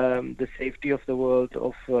the safety of the world,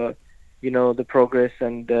 of, the progress,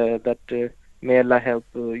 and that may Allah help,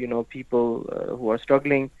 people who are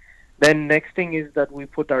struggling. Then next thing is that we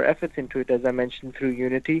put our efforts into it, as I mentioned, through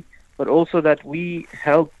unity, but also that we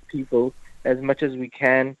help people as much as we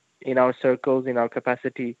can in our circles, in our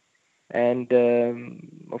capacity. And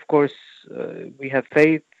of course, we have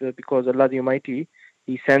faith because Allah the Almighty,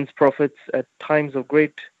 He sends prophets at times of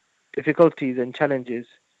great difficulties and challenges.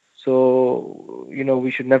 So,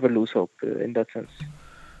 we should never lose hope in that sense.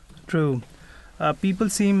 True. People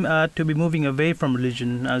seem to be moving away from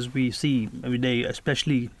religion, as we see every day,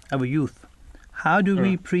 especially our youth. How do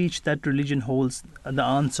we preach that religion holds the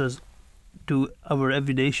answers to our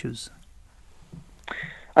everyday issues?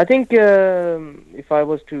 I think if I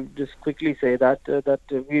was to just quickly say that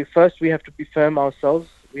we have to be firm ourselves.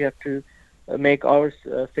 We have to make our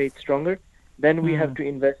faith stronger. Then we have to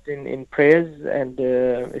invest in prayers and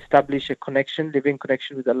establish a living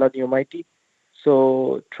connection with Allah the Almighty.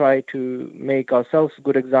 So try to make ourselves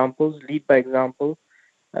good examples, lead by example,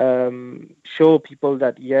 show people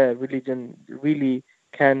that, religion really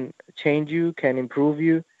can change you, can improve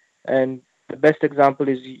you. And the best example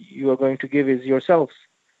you are going to give is yourselves.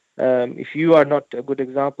 If you are not a good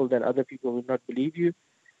example, then other people will not believe you.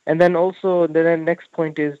 And then also, the next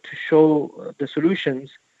point is to show the solutions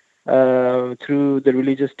through the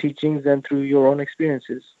religious teachings and through your own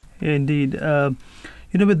experiences. Indeed.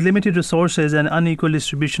 With limited resources and unequal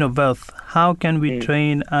distribution of wealth, how can we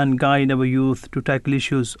train and guide our youth to tackle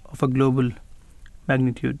issues of a global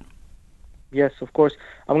magnitude? Yes, of course.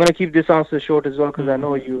 I'm going to keep this answer short as well, because I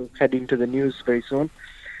know you're heading to the news very soon.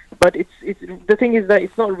 But the thing is that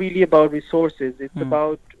it's not really about resources. It's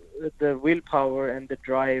about the willpower and the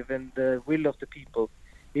drive and the will of the people.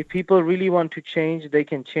 If people really want to change, they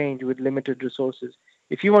can change with limited resources.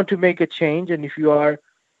 If you want to make a change, and if you are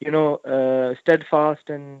steadfast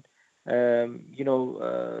and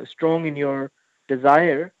strong in your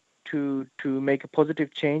desire to make a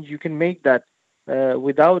positive change, you can make that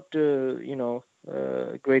without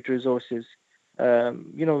great resources.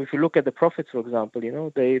 If you look at the prophets, for example,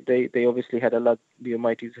 they obviously had Allah the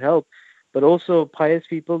Almighty's help, but also pious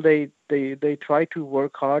people, they try to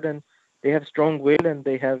work hard, and they have strong will, and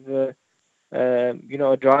they have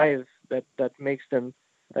a drive that makes them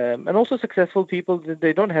And also successful people,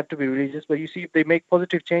 they don't have to be religious, but you see, if they make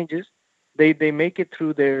positive changes, they make it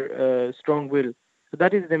through their strong will. So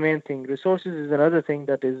that is the main thing. Resources is another thing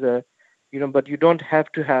that is, but you don't have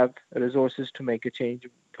to have resources to make a change. A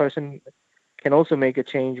person can also make a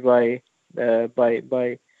change by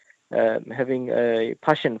having a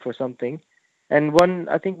passion for something. And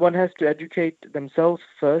I think one has to educate themselves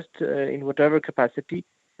first in whatever capacity,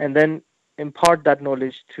 and then impart that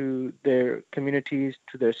knowledge to their communities,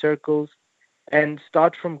 to their circles, and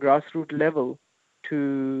start from grassroots level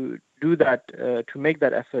to do that, to make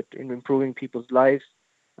that effort in improving people's lives,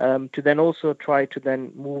 to then also try to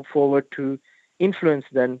then move forward to influence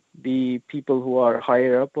then the people who are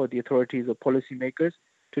higher up, or the authorities or policymakers,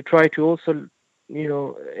 to try to also,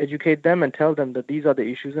 educate them and tell them that these are the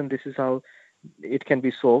issues and this is how it can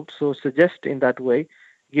be solved. So suggest in that way,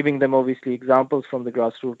 giving them obviously examples from the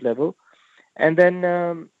grassroots level. And then,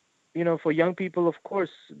 for young people, of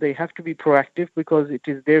course, they have to be proactive because it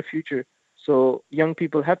is their future. So young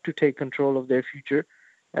people have to take control of their future,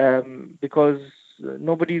 because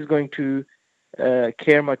nobody is going to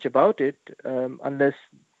care much about it unless,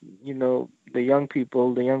 the young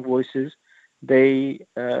people, the young voices, they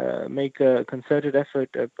make a concerted effort,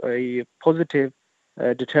 a positive,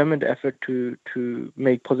 determined effort to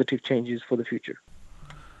make positive changes for the future.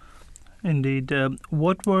 Indeed.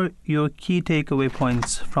 What were your key takeaway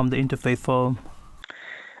points from the Interfaith Forum?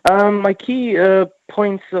 My key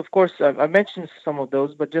points, of course, I mentioned some of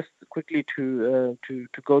those, but just quickly to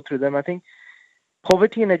go through them. I think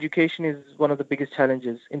poverty in education is one of the biggest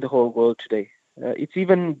challenges in the whole world today. It's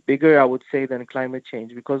even bigger, I would say, than climate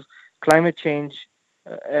change, because climate change,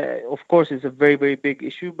 of course, is a very, very big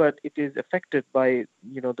issue, but it is affected by,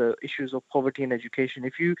 the issues of poverty in education.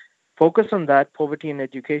 If you focus on that, poverty in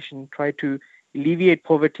education, try to alleviate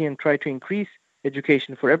poverty and try to increase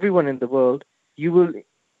education for everyone in the world, you will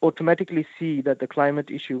automatically see that the climate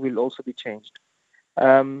issue will also be changed.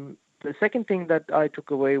 The second thing that I took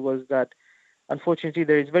away was that, unfortunately,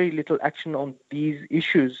 there is very little action on these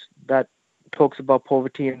issues that talks about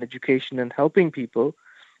poverty in education and helping people.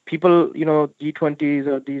 People, G20s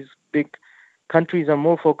or these big countries are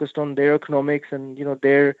more focused on their economics and,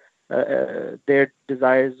 their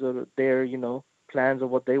desires or their, plans of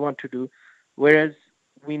what they want to do. Whereas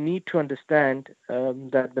we need to understand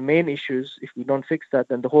that the main issues, if we don't fix that,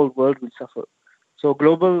 then the whole world will suffer. So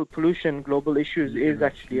global pollution, global issues is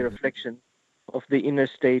actually a reflection of the inner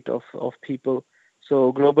state of people.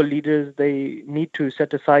 So global leaders, they need to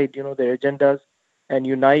set aside, their agendas and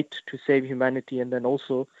unite to save humanity and then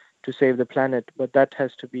also to save the planet. But that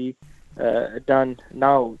has to be done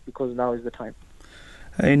now, because now is the time.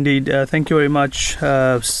 Indeed. Thank you very much,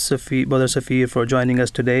 Brother Safir, for joining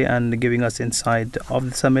us today and giving us insight of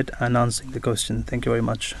the summit and answering the question. Thank you very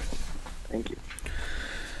much. Thank you.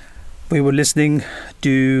 We were listening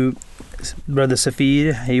to Brother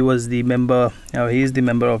Safir. He is the member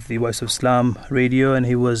of the Voice of Islam radio, and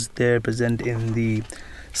he was there present in the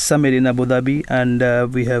summit in Abu Dhabi, and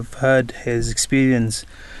we have heard his experience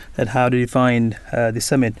that how did he find the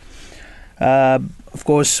summit. Of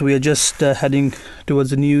course, we are just heading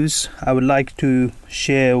towards the news. I would like to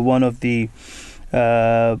share one of the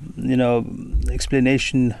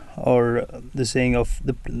explanation or the saying of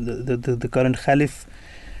the current Caliph,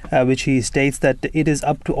 which he states that it is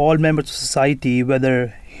up to all members of society,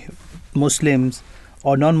 whether Muslims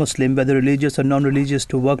or non-Muslim, whether religious or non-religious,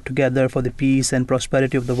 to work together for the peace and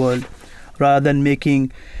prosperity of the world, rather than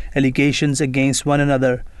making allegations against one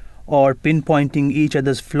another or pinpointing each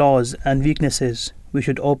other's flaws and weaknesses. We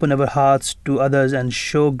should open our hearts to others and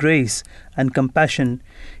show grace and compassion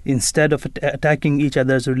instead of attacking each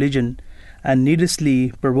other's religion and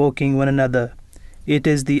needlessly provoking one another. It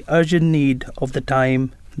is the urgent need of the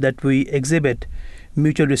time that we exhibit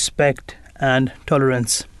mutual respect and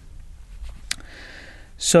tolerance.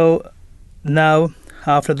 So now,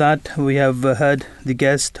 after that, we have heard the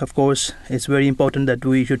guest. Of course, it's very important that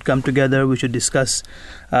we should come together. We should discuss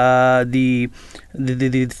the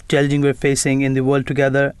challenging we're facing in the world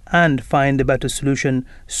together and find a better solution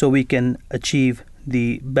so we can achieve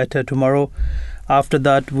the better tomorrow. After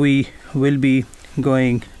that, we will be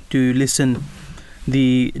going to listen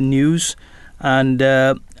the news, and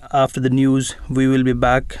after the news, we will be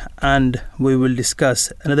back and we will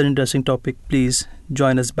discuss another interesting topic. Please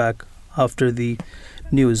join us back after the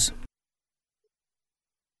news.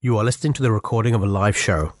 You are listening to the recording of a live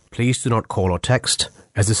show. Please do not call or text,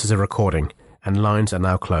 as this is a recording, and lines are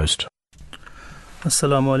now closed.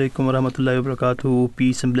 Assalamu alaikum wa rahmatullahi wa barakatuh.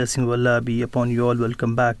 Peace and blessing of Allah be upon you all.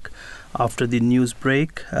 Welcome back after the news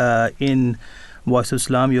break. In Voice of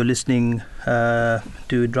Islam, you're listening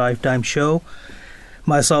to Drive Time Show.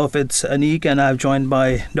 myself, it's Anik, and I've joined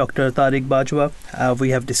by Dr. Tariq Bajwa. We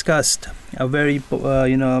have discussed a very,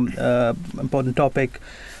 important topic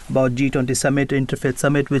about G20 Summit, Interfaith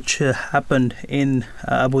Summit, which happened in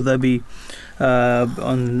Abu Dhabi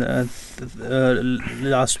on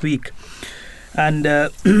last week. And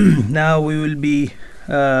now we will be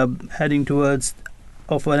heading towards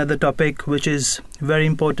of another topic, which is very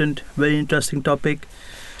important, very interesting topic,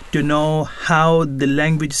 to know how the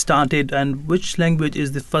language started and which language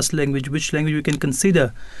is the first language, which language we can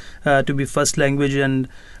consider to be first language, and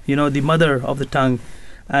the mother of the tongue.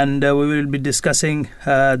 And we will be discussing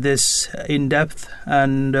this in depth,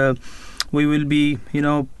 and we will be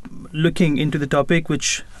looking into the topic,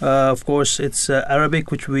 which of course it's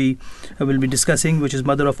Arabic, which we will be discussing, which is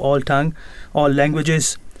mother of all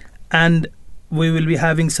languages. And we will be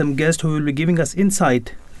having some guests who will be giving us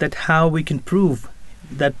insight that how we can prove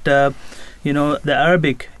that the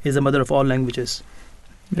Arabic is the mother of all languages.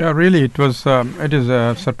 Yeah, really, it is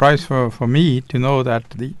a surprise for me to know that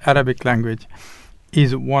the Arabic language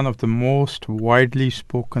is one of the most widely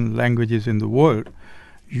spoken languages in the world,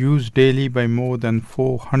 used daily by more than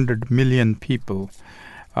 400 million people.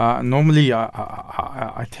 Normally,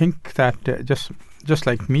 I think that just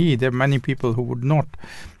like me, there are many people who would not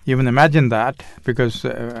even imagine that, because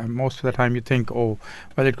most of the time you think,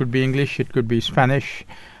 it could be English, it could be Spanish,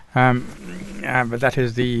 but that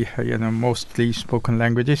is the mostly spoken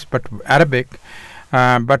languages. But Arabic.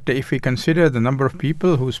 But if we consider the number of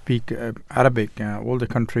people who speak Arabic, all the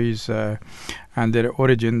countries and their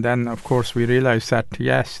origin, then of course we realize that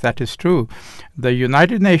yes, that is true. The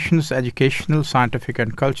United Nations Educational, Scientific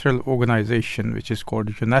and Cultural Organization, which is called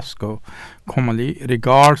UNESCO, commonly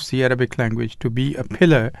regards the Arabic language to be a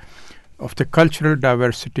pillar of the cultural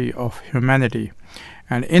diversity of humanity.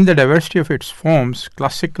 And in the diversity of its forms,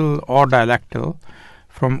 classical or dialectal,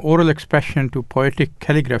 from oral expression to poetic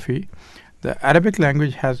calligraphy, the Arabic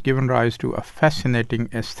language has given rise to a fascinating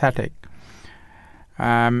aesthetic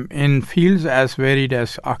in fields as varied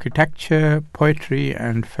as architecture, poetry,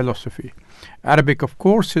 and philosophy. Arabic, of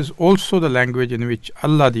course, is also the language in which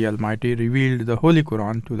Allah the Almighty revealed the Holy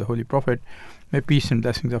Quran to the Holy Prophet. May peace and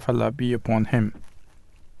blessings of Allah be upon him.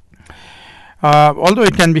 Although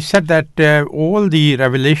it can be said that all the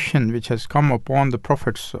revelation which has come upon the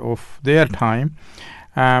prophets of their time,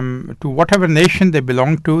 to whatever nation they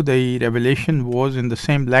belonged to, the revelation was in the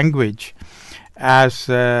same language as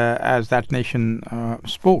that nation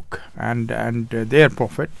spoke, and their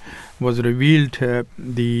prophet was revealed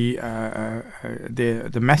the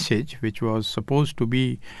message which was supposed to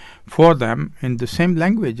be for them in the same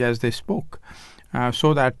language as they spoke,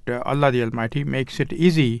 so that Allah the Almighty makes it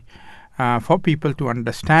easy for people to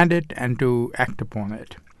understand it and to act upon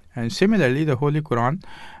it. And similarly, the Holy Quran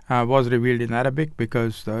was revealed in Arabic,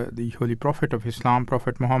 because the Holy Prophet of Islam,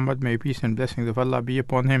 Prophet Muhammad, may peace and blessings of Allah be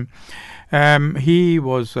upon him, he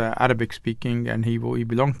was Arabic speaking, and he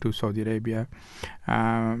belonged to Saudi Arabia,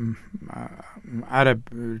 Arab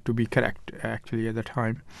to be correct actually at the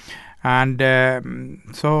time. And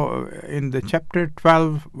so in the chapter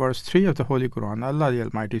 12 verse 3 of the Holy Quran, Allah the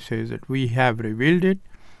Almighty says that we have revealed it,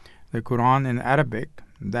 the Quran, in Arabic,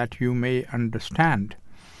 that you may understand.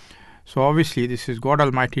 So obviously this is God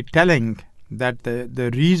Almighty telling that the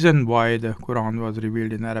reason why the Quran was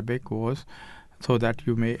revealed in Arabic was so that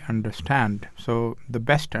you may understand. So the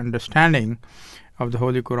best understanding of the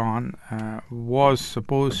Holy Quran was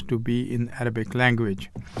supposed to be in Arabic language.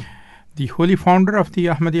 The holy founder of the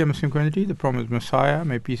Ahmadiyya Muslim community, the promised Messiah,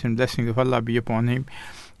 may peace and blessings of Allah be upon him,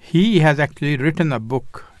 he has actually written a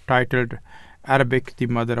book titled Arabic, the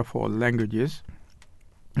Mother of All Languages,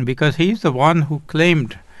 because he is the one who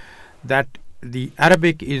claimed that the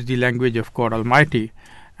Arabic is the language of God Almighty,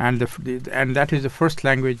 and that is the first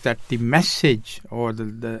language that the message, or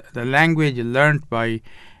the language learnt by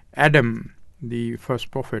Adam, the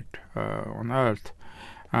first prophet on earth,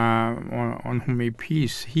 on whom may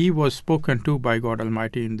peace, he was spoken to by God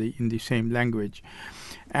Almighty in the same language.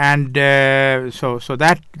 And so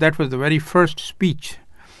that was the very first speech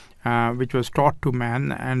which was taught to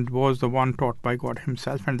man, and was the one taught by God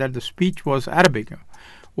himself, and that the speech was Arabic.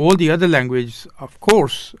 All the other languages, of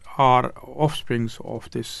course, are offsprings of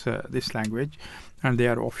this language, and they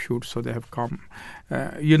are offshoots, so they have come.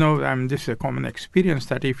 This is a common experience,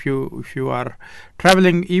 that if you are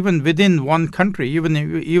traveling even within one country, even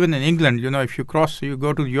in England, if you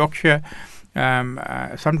go to Yorkshire,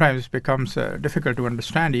 sometimes it becomes difficult to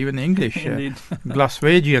understand even English.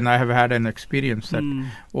 Glaswegian, I have had an experience that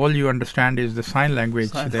all you understand is the sign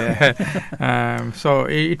language there. So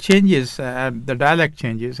it changes, the dialect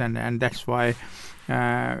changes, and that's why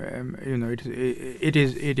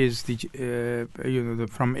it is the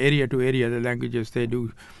from area to area the languages they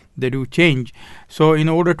do change. So in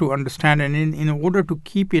order to understand and in order to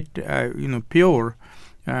keep it pure,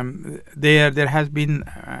 there has been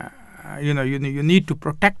you need to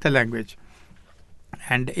protect the language.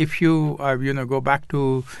 And if you go back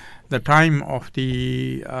to the time of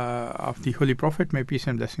the Holy Prophet, may peace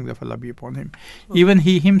and blessings of Allah be upon him, even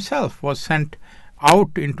he himself was sent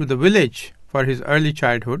out into the village for his early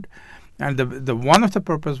childhood, and the one of the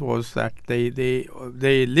purpose was that they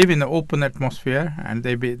live in an open atmosphere and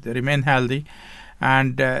they remain healthy,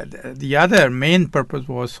 and the other main purpose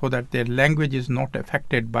was so that their language is not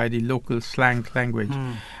affected by the local slang language,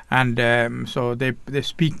 and so they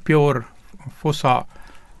speak pure Fusha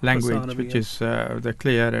language, which is the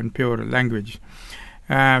clear and pure language.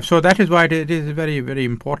 So that is why it is very, very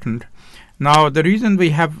important. Now, the reason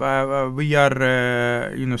we are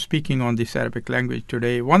speaking on this Arabic language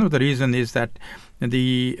today, one of the reasons is that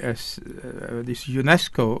this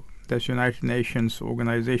UNESCO, this United Nations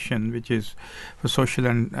organization, which is for social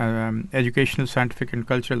and educational, scientific and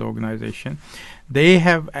cultural organization, they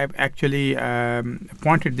have actually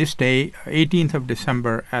appointed this day, 18th of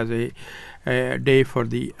December, as a day for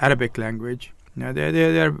the Arabic language. Now,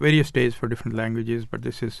 there are various days for different languages, but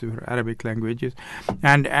this is for Arabic languages,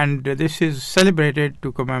 and this is celebrated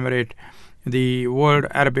to commemorate the World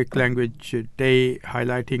Arabic Language Day,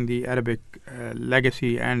 highlighting the Arabic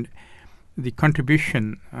legacy and the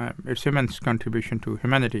contribution, its immense contribution to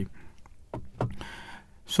humanity.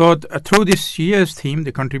 So through this year's theme,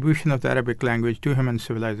 the contribution of the Arabic language to human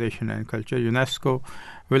civilization and culture, UNESCO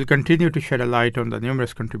will continue to shed a light on the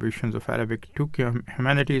numerous contributions of Arabic to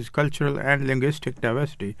humanity's cultural and linguistic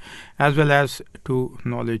diversity, as well as to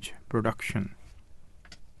knowledge production.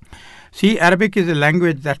 See, Arabic is a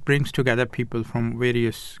language that brings together people from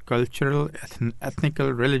various cultural,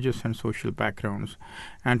 ethnical, religious and social backgrounds.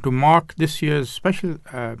 And to mark this year's special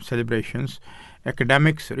celebrations,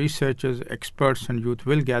 academics, researchers, experts and youth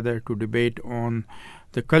will gather to debate on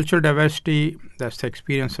the cultural diversity, that's the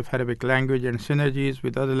experience of Arabic language and synergies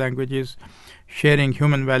with other languages, sharing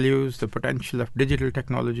human values, the potential of digital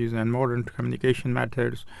technologies and modern communication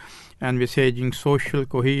methods, and envisaging social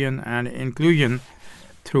cohesion and inclusion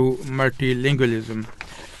through multilingualism.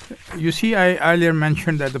 You see, I earlier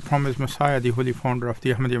mentioned that the promised Messiah, the holy founder of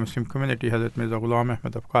the Ahmadiyya Muslim community, Hazrat Mirza Ghulam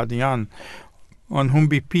Ahmad of Qadian, on whom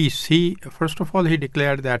be peace, he first of all he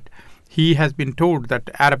declared that he has been told that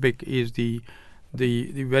Arabic is the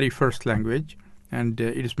very first language, and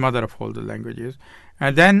it is mother of all the languages.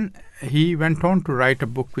 And then he went on to write a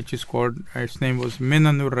book which is called, its name was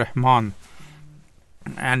Minanur Rahman,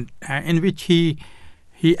 and in which he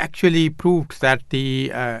actually proved that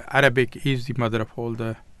the Arabic is the mother of all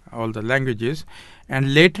the languages.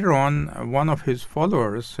 And later on, one of his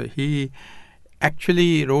followers, he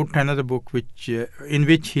actually wrote another book in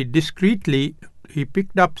which he discreetly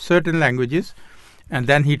picked up certain languages and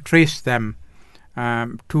then he traced them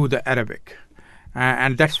to the Arabic,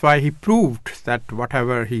 and that's why he proved that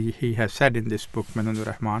whatever he has said in this book, Minanur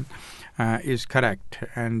Rahman, is correct.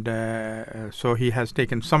 And so he has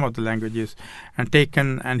taken some of the languages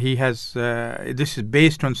and he has this is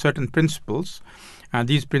based on certain principles.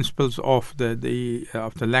 These principles of the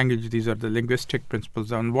language, these are the linguistic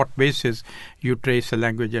principles, on what basis you trace a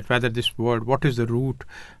language, at whether this word, what is the root,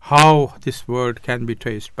 how this word can be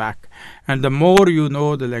traced back. And the more you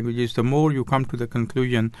know the languages, the more you come to the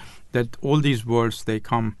conclusion that all these words,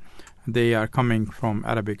 they are coming from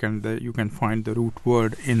Arabic, and you can find the root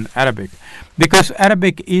word in Arabic. Because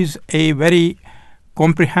Arabic is a very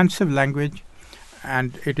comprehensive language,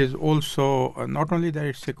 and it is also not only that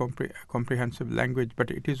it's a comprehensive language,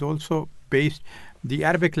 but it is also based, the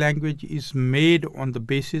Arabic language is made on the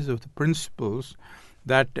basis of the principles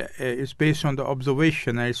that is based on the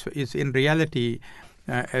observation, and it's in reality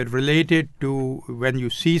related to when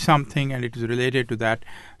you see something, and it is related to that.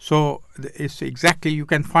 So it's exactly, you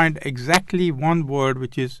can find exactly one word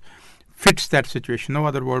which fits that situation. No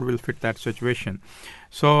other word will fit that situation.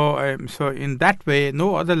 So in that way,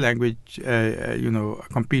 no other language,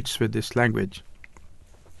 competes with this language.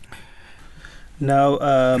 Now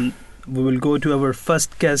we will go to our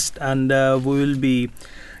first guest, and we will be,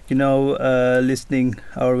 listening,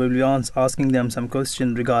 or we'll be asking them some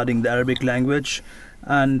question regarding the Arabic language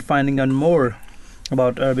and finding out more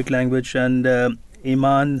about Arabic language. And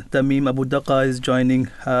Iman Tamim Abu Daqa is joining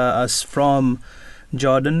us from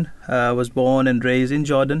Jordan. Was born and raised in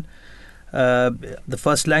Jordan. The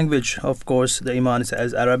first language, of course, the Iman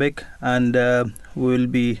is Arabic, and we will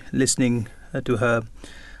be listening to her.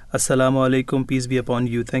 Assalamu alaikum, peace be upon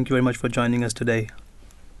you. Thank you very much for joining us today.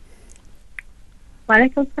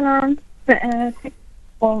 Walaikum salam. Thank you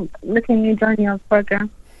for letting me join your program.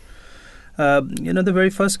 The very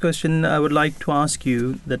first question I would like to ask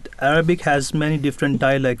you, that Arabic has many different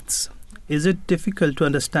dialects. Is it difficult to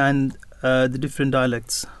understand the different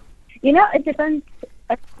dialects? It depends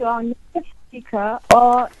if you are a native speaker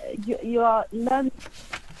or you are learning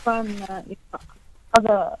from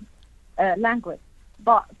other language.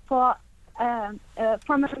 But from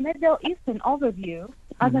a Middle Eastern overview,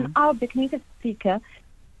 as an Arabic native speaker,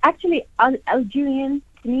 actually Algerian,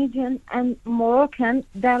 Tunisian, and Moroccan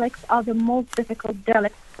dialects are the most difficult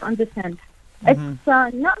dialects to understand. It's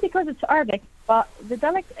not because it's Arabic, but these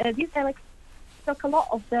dialects took a lot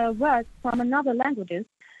of the words from another languages,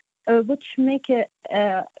 which make it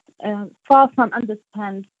far from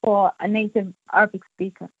understand for a native Arabic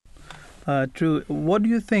speaker. True. What do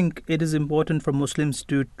you think it is important for Muslims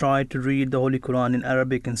to try to read the Holy Quran in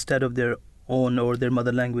Arabic instead of their own or their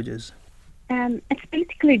mother languages? It's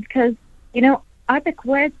basically because, Arabic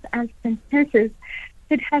words and sentences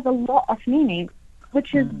should have a lot of meaning,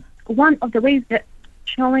 which is one of the ways that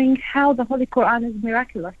showing how the Holy Quran is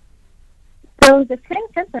miraculous. So the same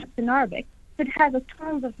sentence in Arabic could have a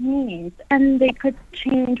tons of meanings, and they could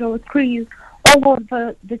change or increase all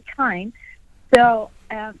over the time. So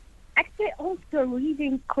actually also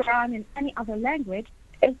reading Quran in any other language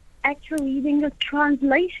is actually reading a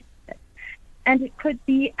translation. And it could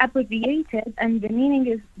be abbreviated, and the meaning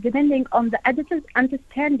is depending on the editor's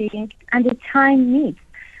understanding and the time needs.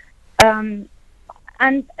 And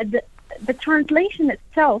the translation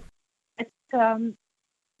itself, it's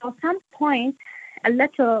at some point a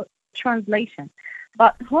letter translation.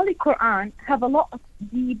 But Holy Quran have a lot of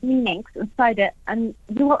deep meanings inside it, and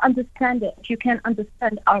you will understand it if you can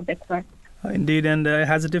understand Arabic first. Indeed, and it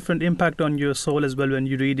has a different impact on your soul as well when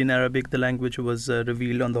you read in Arabic the language was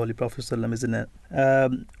revealed on the Holy Prophet ﷺ, isn't it?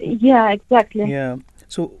 Yeah, exactly. Yeah.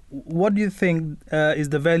 So what do you think is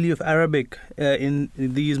the value of Arabic in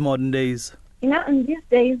these modern days? In these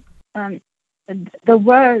days, the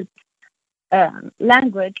word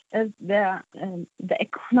language is the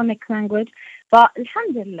economic language. But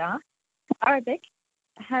alhamdulillah, Arabic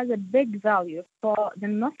has a big value for the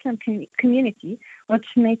Muslim community, which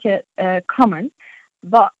make it common.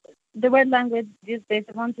 But the word language these days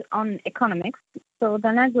is on economics. So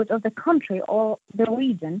the language of the country or the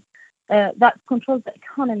region that controls the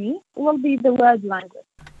economy will be the word language.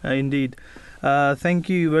 Indeed. Thank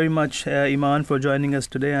you very much, Iman, for joining us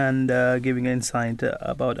today and giving insight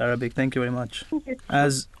about Arabic. Thank you very much.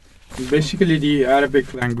 Basically, the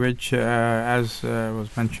Arabic language, as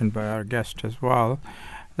was mentioned by our guest as well,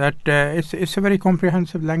 that it's a very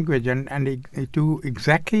comprehensive language, and to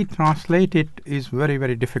exactly translate it is very,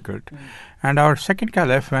 very difficult. And our second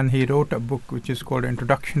caliph, when he wrote a book which is called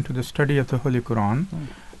Introduction to the Study of the Holy Quran,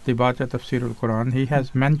 the Bata Tafsir al-Quran, he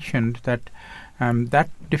has mentioned that that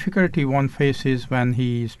difficulty one faces when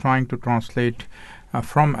he is trying to translate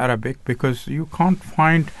from Arabic, because you can't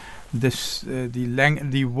find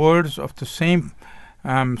the words of the same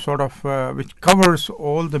which covers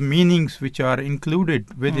all the meanings which are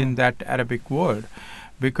included within that Arabic word,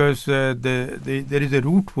 because there is a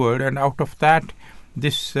root word, and out of that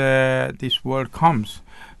this word comes.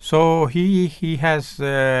 So he has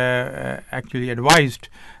actually advised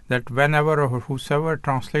that whenever or whosoever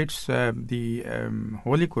translates the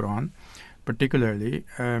Holy Quran, particularly,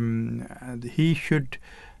 he should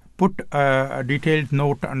put a detailed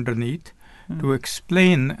note underneath to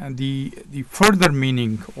explain the further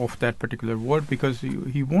meaning of that particular word, because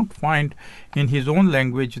he won't find in his own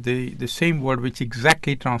language the same word which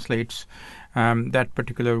exactly translates that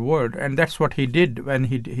particular word. And that's what he did when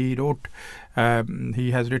he wrote.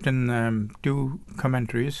 He has written two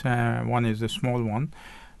commentaries. One is a small one,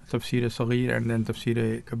 Tafsir Saghir, and then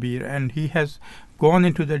Tafsir Kabir, and he has gone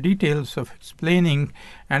into the details of explaining.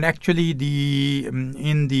 And actually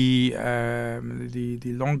in the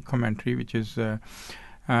long commentary, which is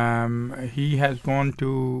he has gone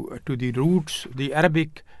to the roots, the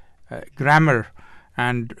Arabic grammar,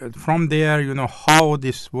 and from there how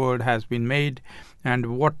this word has been made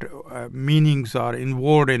and what meanings are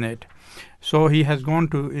involved in it. So he has gone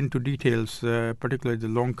into details, particularly the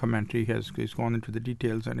long commentary. He's gone into the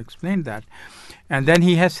details and explained that. And then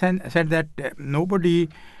he has said that nobody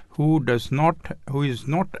who is not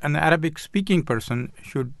an Arabic speaking person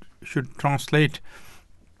should translate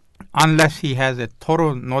unless he has a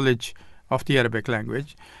thorough knowledge of the Arabic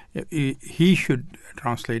language. He should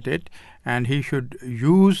translate it, and he should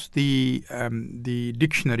use the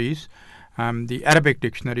dictionaries. The Arabic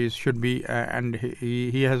dictionaries should be, and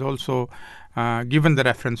he has also given the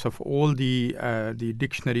reference of all the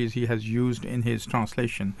dictionaries he has used in his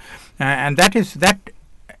translation. And that is that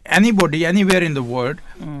anybody, anywhere in the world,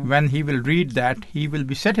 when he will read that, he will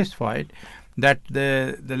be satisfied that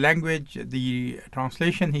the language, the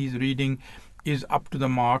translation he is reading is up to the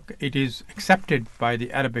mark. It is accepted by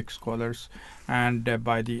the Arabic scholars and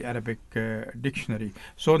by the Arabic dictionary.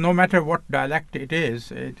 So no matter what dialect it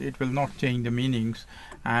is, it will not change the meanings,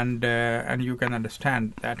 and you can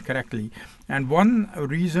understand that correctly. And one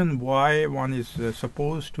reason why one is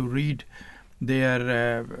supposed to read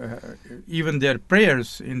their even their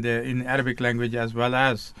prayers in Arabic language, as well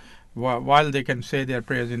as while they can say their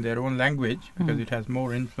prayers in their own language, because it has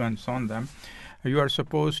more influence on them, you are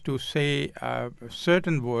supposed to say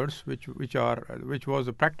certain words which was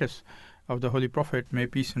a practice of the Holy Prophet, may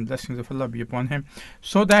peace and blessings of Allah be upon him,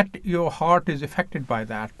 so that your heart is affected by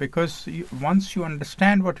that. Because once you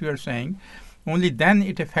understand what you are saying, only then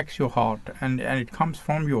it affects your heart, and it comes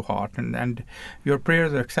from your heart, and your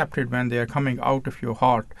prayers are accepted when they are coming out of your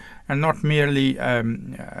heart, and not merely a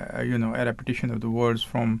repetition of the words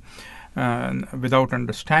from without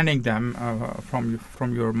understanding them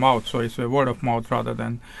from your mouth. So it's a word of mouth rather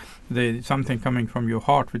than something coming from your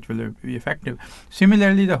heart, which will be effective.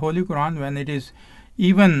 Similarly, the Holy Quran, when it is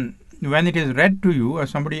read to you, or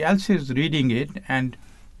somebody else is reading it, and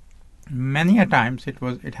many a times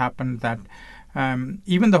it happened that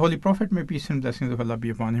even the Holy Prophet, may peace and blessings of Allah be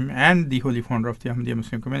upon him, and the holy founder of the Ahmadiyya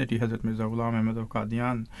Muslim community, Hazrat Mirza Ghulam Ahmad of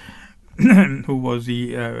Qadian, who was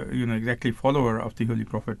the exactly follower of the Holy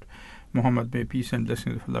Prophet Muhammad, may peace and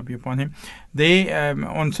blessings of Allah be upon him, they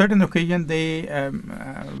on certain occasion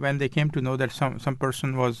when they came to know that some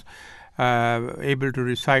person was able to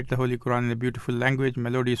recite the Holy Quran in a beautiful language,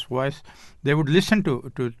 melodious voice, they would listen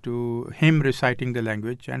to him reciting the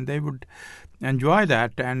language, and they would enjoy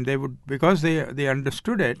that, and they would, because they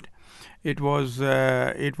understood it, it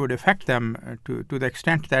would affect them to the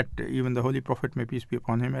extent that even the Holy Prophet, may peace be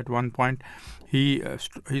upon him, at one point he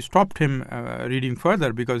stopped him reading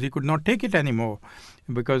further, because he could not take it anymore,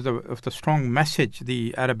 because of the strong message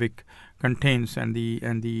the Arabic contains, and the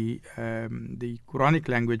Quranic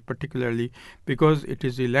language particularly, because it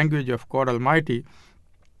is the language of God Almighty,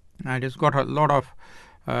 and it's got a lot of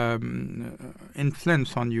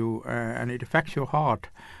influence on you, and it affects your heart.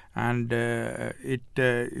 And it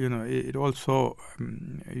also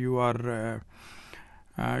you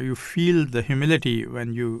feel the humility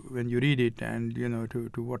when you read it, and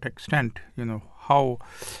to what extent how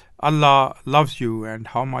Allah loves you, and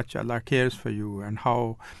how much Allah cares for you, and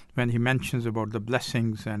how when He mentions about the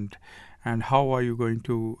blessings, and how are you going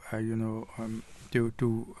to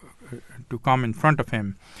to come in front of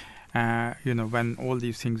Him. When all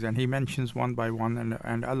these things, and he mentions one by one,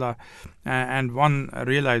 and Allah, and one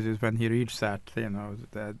realizes when he reads that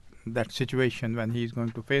situation when he is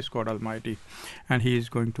going to face God Almighty, and he is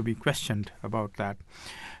going to be questioned about that.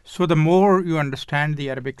 So the more you understand the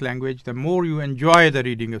Arabic language, the more you enjoy the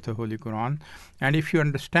reading of the Holy Quran. And if you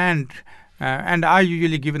understand, and I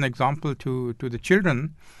usually give an example to the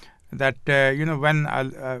children, that when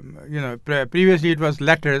previously it was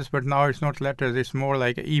letters, but now it's not letters, it's more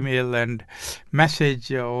like email and message,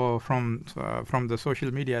 or from the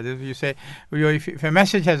social media. You say, if a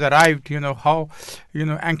message has arrived, how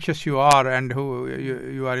anxious you are, and who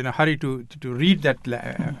you are in a hurry to read that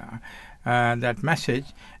message.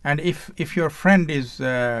 And if your friend is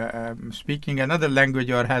speaking another language,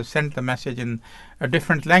 or has sent the message in a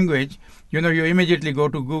different language, you immediately go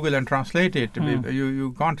to Google and translate it.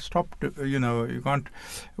 You can't stop you can't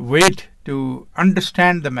wait to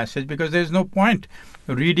understand the message, because there is no point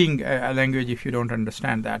reading a language if you don't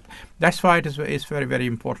understand that. That's why it's very, very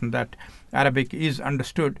important that Arabic is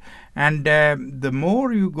understood. And the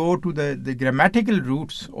more you go to the grammatical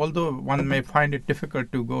roots, although one may find it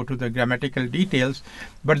difficult to go to the grammatical details,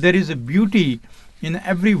 but there is a beauty in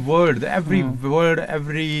every word,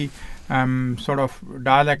 every sort of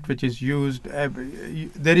dialect which is used.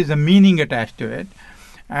 There is a meaning attached to it,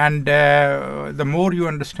 and the more you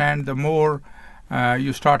understand, the more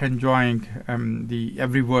you start enjoying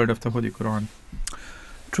every word of the Holy Quran.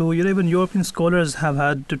 True. Even European scholars have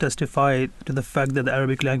had to testify to the fact that the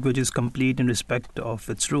Arabic language is complete in respect of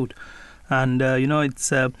its root. And,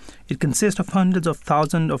 it consists of hundreds of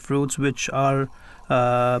thousands of roots which are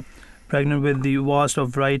pregnant with the vast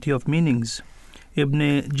variety of meanings. Ibn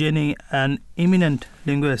Jini, an eminent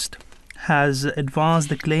linguist, has advanced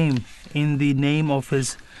the claim in the name of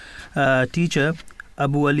his teacher,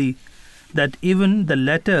 Abu Ali, that even the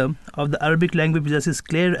letter of the Arabic language possesses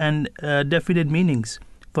clear and definite meanings.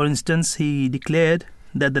 For instance, he declared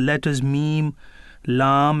that the letters Mim,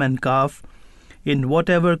 Lam and Kaf in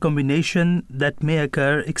whatever combination that may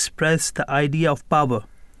occur, express the idea of power,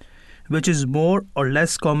 which is more or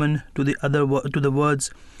less common to the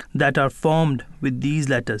words that are formed with these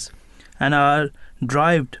letters and are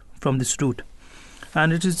derived from this root.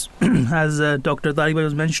 And it is, as Dr. Tariq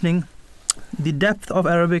was mentioning, the depth of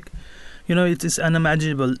Arabic, it is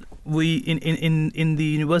unimaginable. We in the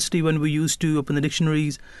university, when we used to open the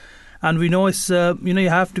dictionaries, and we know it's you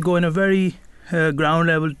have to go in a very ground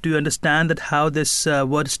level to understand that how this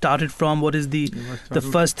word started from, what is the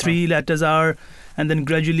first three letters are, and then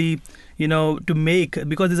gradually to make,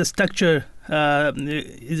 because there's a structure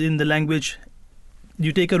is in the language.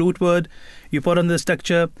 You take a root word, you put on the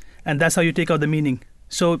structure, and that's how you take out the meaning.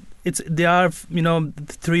 So there are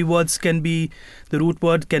three words can be, the root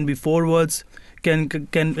word can be four words, can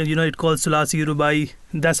it calls Sulasi Rubai.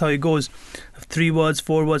 That's how it goes. 3 words,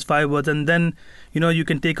 4 words, 5 words, and then you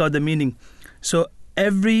can take out the meaning. So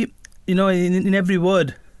every in every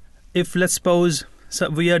word, if let's suppose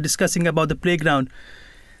we are discussing about the playground,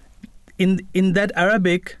 in that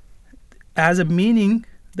Arabic has a meaning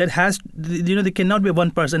that has there cannot be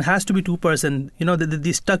one person, it has to be 2 person.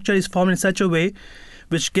 The structure is formed in such a way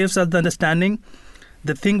which gives us the understanding.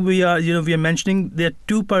 The thing we are mentioning, there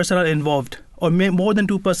 2 person are involved, or more than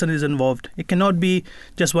 2 person is involved. It cannot be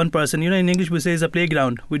just 1 person. In English we say it's a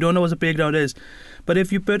playground. We don't know what a playground is. But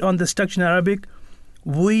if you put on the structure in Arabic,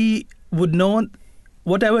 we would know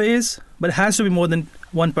whatever is, but it has to be more than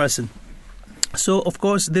 1 person. So, of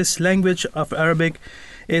course, this language of Arabic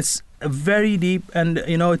is very deep, and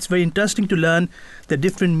it's very interesting to learn the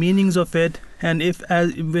different meanings of it. And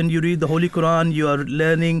when you read the Holy Quran, you are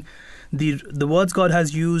learning the words God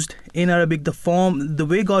has used in Arabic, the form, the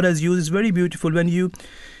way God has used is very beautiful. When you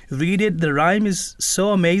read it, the rhyme is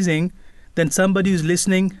so amazing. Then somebody who's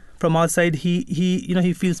listening from outside,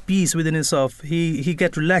 he feels peace within himself. He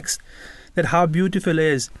gets relaxed. That how beautiful it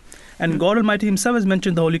is. And God Almighty Himself has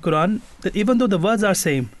mentioned in the Holy Quran that even though the words are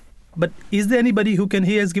same, but is there anybody who can?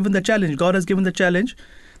 He has given the challenge. God has given the challenge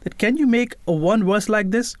that can you make a one verse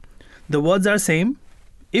like this? The words are same.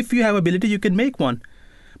 If you have ability, you can make one.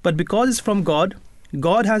 But because it's from God,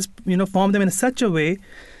 God has formed them in such a way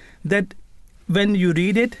that when you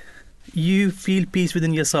read it, you feel peace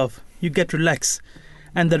within yourself. You get relaxed,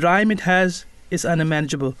 and the rhyme it has is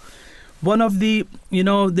unmanageable. One of the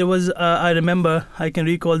there was I can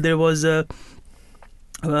recall there was a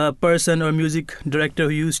person or music director who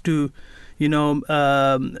used to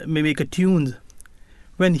make a tune.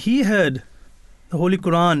 When he heard the Holy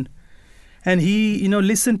Quran and he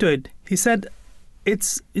listened to it, he said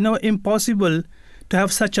it's impossible to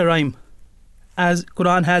have such a rhyme as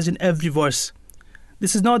Quran has in every verse.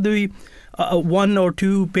 This is not the 1 or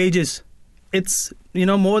 2 pages. It's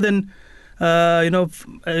more than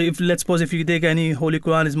if let's suppose if you take any Holy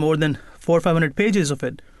Quran, is more than 400 or 500 pages of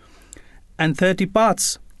it, and 30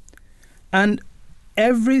 parts, and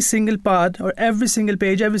every single part or every single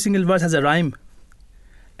page, every single verse has a rhyme.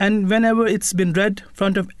 And whenever it's been read in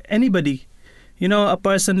front of anybody, a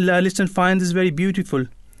person listener finds this very beautiful,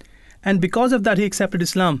 and because of that he accepted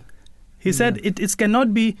Islam. He said it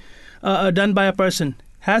cannot be done by a person,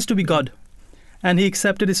 has to be God, and he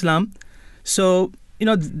accepted Islam. So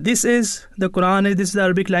this is the Quran, this is the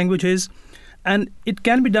Arabic languages, and it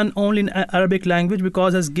can be done only in Arabic language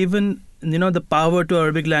because it has given the power to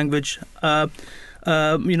Arabic language, a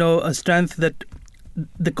strength that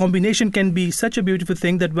the combination can be such a beautiful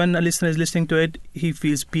thing that when a listener is listening to it, he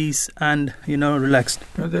feels peace and relaxed.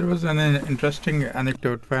 There was an interesting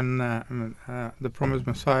anecdote when the promised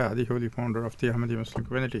Messiah, the holy founder of the Ahmadi Muslim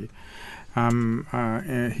community,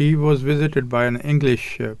 he was visited by an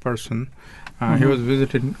English person. He was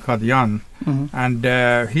visiting Qadian,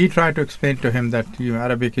 and he tried to explain to him that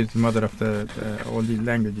Arabic is the mother of all these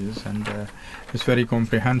languages, and it's very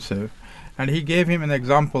comprehensive. And he gave him an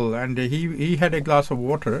example, and he had a glass of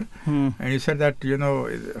water, and he said that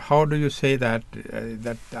how do you say that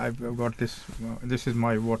I've got this? This is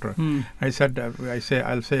my water. I said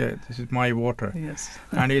I'll say this is my water. Yes.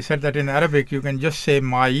 And he said that in Arabic you can just say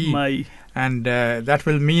mai. And that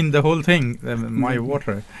will mean the whole thing, my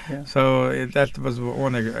water. Yeah. So that was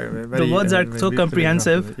one very. The words are so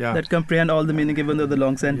comprehensive that comprehend all the meaning, even though the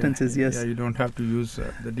long sentences. Yes. Yeah, you don't have to use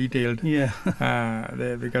the detailed. Yeah.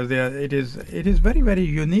 Because it is very, very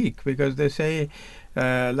unique, because they say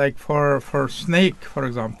like for snake, for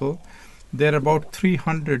example, there are about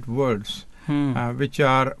 300 words. Which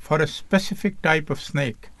are for a specific type of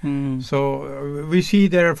snake. So we see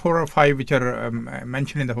there are 4 or 5 which are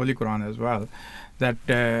mentioned in the Holy Quran as well, that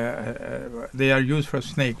they are used for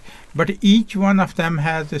snake. But each one of them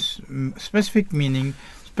has this specific meaning,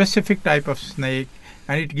 specific type of snake,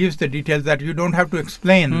 and it gives the details that you don't have to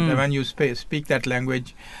explain when you speak that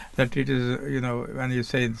language, that it is, when you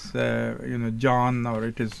say it's, John, or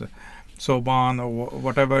it is Soban, or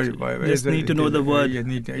whatever. Just need to know the word. You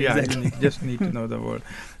just need to know the word.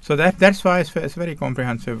 So that's why it's very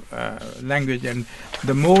comprehensive language, and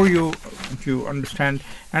the more if you understand,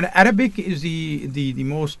 and Arabic is the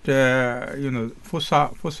most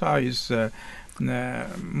Fusha is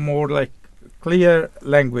more like clear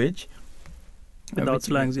language. Without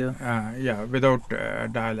slangs, without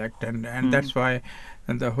dialect, and that's why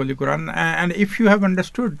the Holy Quran. And if you have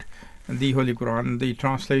understood the Holy Quran, the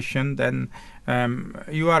translation, then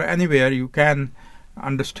you are anywhere, you can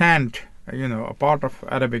understand. A part of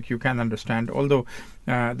Arabic you can understand. Although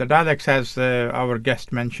the dialects, as our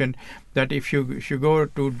guest mentioned, that if you go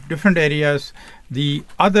to different areas, the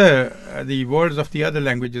words of the other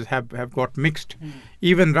languages have got mixed.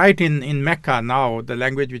 Even right in Mecca now, the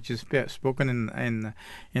language which is spoken in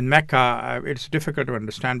Mecca, it's difficult to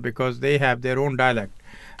understand because they have their own dialect.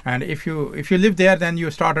 And if you live there, then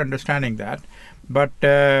you start understanding that. But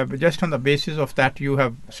just on the basis of that, you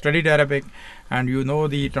have studied Arabic and you know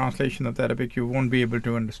the translation of the Arabic, you won't be able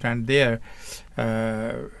to understand there.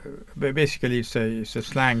 Basically, it's a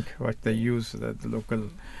slang what they use, the local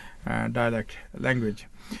dialect language.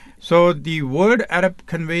 So the word Arab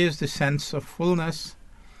conveys the sense of fullness,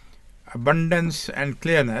 abundance, and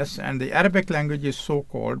clearness, and the Arabic language is so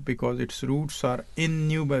called because its roots are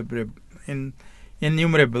innumerable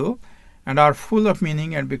and are full of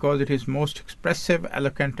meaning, and because it is most expressive,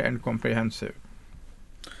 eloquent, and comprehensive.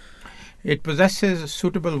 It possesses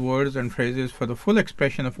suitable words and phrases for the full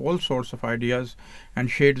expression of all sorts of ideas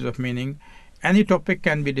and shades of meaning. Any topic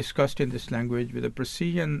can be discussed in this language with a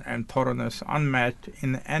precision and thoroughness unmatched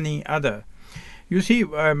in any other. You see,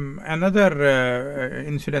 another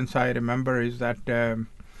incident I remember is that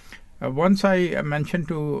once I mentioned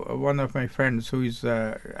to one of my friends who is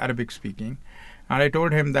Arabic speaking, and I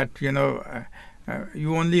told him that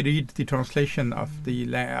you only read the translation of the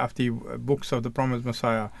books of the Promised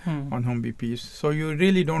Messiah, on whom be peace. So you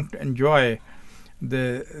really don't enjoy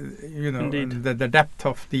the depth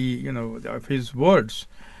of of his words,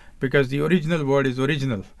 because the original word is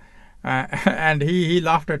original. And he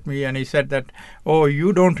laughed at me and he said that, oh,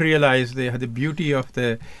 you don't realize the beauty of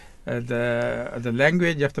the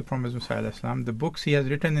language of the Promised Messiah, Islam, the books he has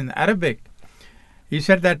written in Arabic. He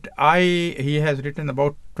said that he has written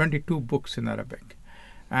about 22 books in Arabic,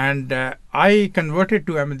 and I converted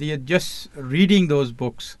to Ahmadiyya just reading those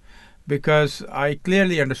books, because I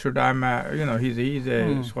clearly understood. He's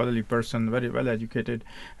a scholarly person, very well educated.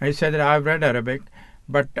 And he said that I've read Arabic,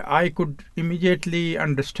 but I could immediately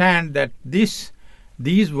understand that these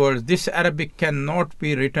words, this Arabic cannot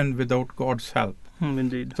be written without God's help.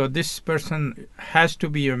 Indeed. So this person has to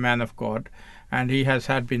be a man of God. And he has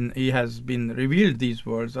been revealed these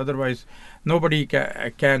words. Otherwise, nobody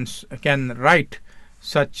can write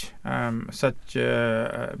such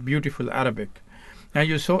beautiful Arabic. And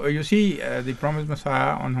you see the Promised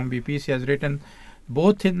Messiah, on whom be peace, he has written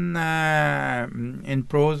both in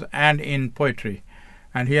prose and in poetry,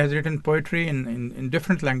 and he has written poetry in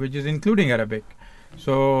different languages, including Arabic.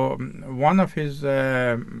 So one of his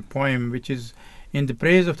poem, which is in the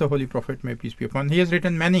praise of the Holy Prophet, may peace be upon him. He has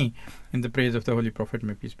written many in the praise of the Holy Prophet,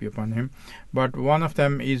 may peace be upon him. But one of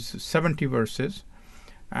them is 70 verses,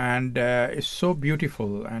 and it's so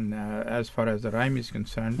beautiful, and as far as the rhyme is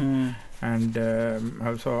concerned. And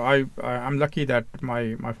so I'm lucky that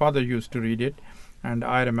my father used to read it, and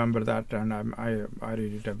I remember that, and I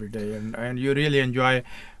read it every day. And you really enjoy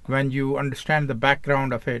when you understand the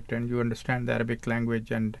background of it, and you understand the Arabic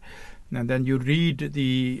language, and then you read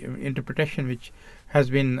the interpretation which has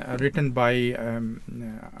been written by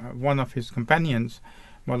one of his companions,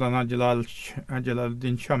 Maulana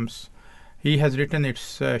Jalaluddin Shams. He has written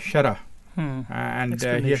its Sharah, and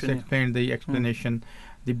he has explained the explanation,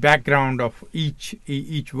 the background of each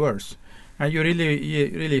verse, and you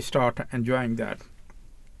really start enjoying that.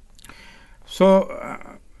 So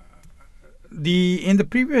in the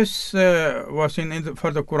previous was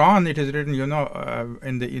for the Quran, it is written,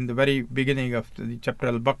 in the very beginning of the chapter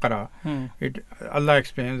Al-Baqarah, Allah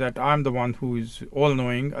explains that I'm the one who is all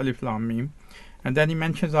knowing, Alif Lam Mim, and then he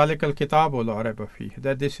mentions Zalik al-Kitabu la rayba fihi,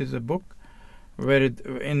 that this is a book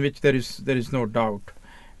in which there is no doubt.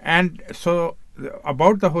 And so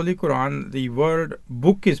about the Holy Quran, the word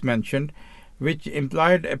book is mentioned, which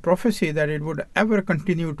implied a prophecy that it would ever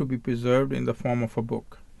continue to be preserved in the form of a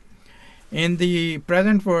book. In the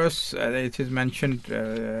present verse, it is mentioned,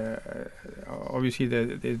 obviously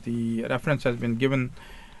the reference has been given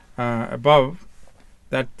above,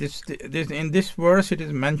 that this in this verse it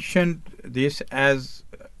is mentioned this as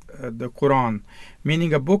the Quran,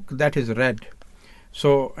 meaning a book that is read.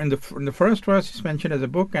 So in the first verse it's mentioned as a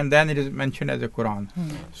book, and then it is mentioned as a Quran.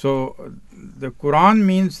 So the Quran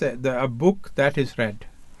means that a book that is read,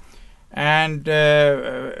 and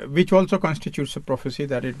which also constitutes a prophecy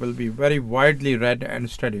that it will be very widely read and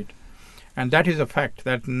studied. And that is a fact,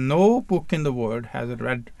 that no book in the world has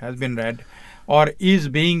been read or is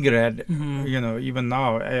being read, even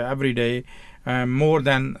now, every day, more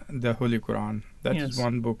than the Holy Quran. That is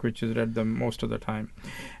one book which is read the most of the time.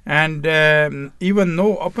 And even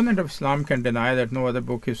no opponent of Islam can deny that no other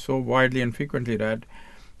book is so widely and frequently read.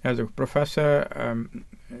 As a professor,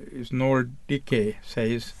 Noel Dickey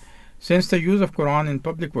says, since the use of Quran in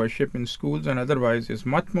public worship in schools and otherwise is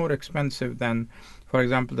much more expensive than, for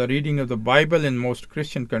example, the reading of the Bible in most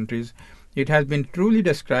Christian countries, it has been truly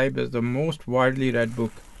described as the most widely read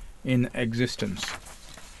book in existence.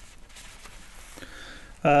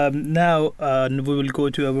 Now we will go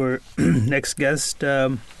to our next guest,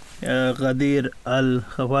 Ghadir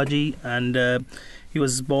Al-Khawaji, and he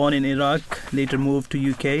was born in Iraq, later moved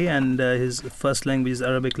to UK, and his first language is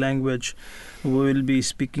Arabic language. We will be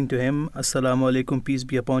speaking to him. Assalamu alaikum, peace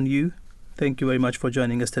be upon you. Thank you very much for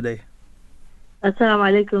joining us today. Assalamu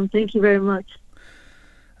alaikum, thank you very much.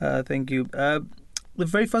 Thank you. The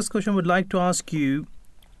very first question I would like to ask you,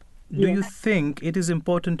 do you think it is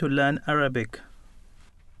important to learn Arabic?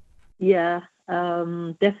 Yeah,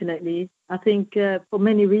 definitely. I think for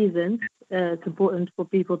many reasons it's important for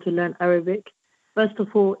people to learn Arabic. First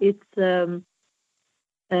of all, it's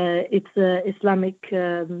Islamic,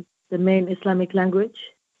 the main Islamic language,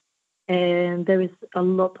 and there is a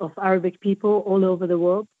lot of Arabic people all over the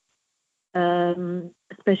world,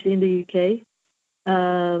 especially in the UK.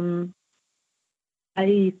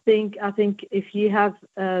 I think if you have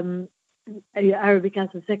Arabic as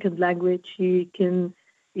a second language, you can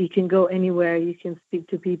go anywhere. You can speak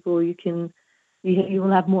to people. You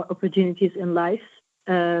will have more opportunities in life,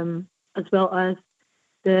 as well as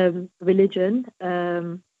the religion.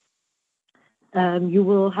 You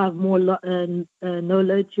will have more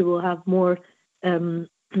knowledge. You will have more. You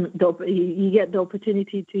get the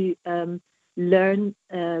opportunity to learn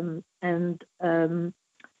and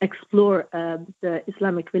explore the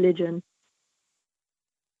Islamic religion,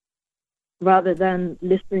 rather than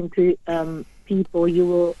listening to people. You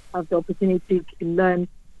will have the opportunity to learn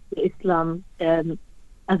Islam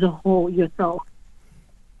as a whole yourself.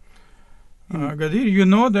 Ghadir, you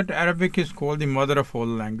know that Arabic is called the mother of all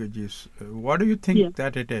languages. What do you think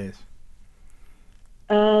that it is?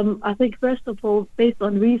 I think, first of all, based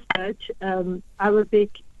on research,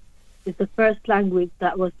 Arabic is the first language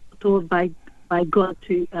that was taught by God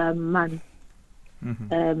to man.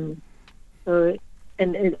 So,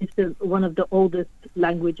 and it's one of the oldest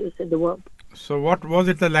languages in the world. So what was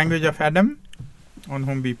it, the language of Adam, on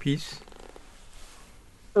whom be peace?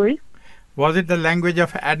 Sorry? Was it the language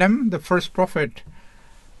of Adam, the first prophet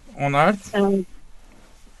on earth?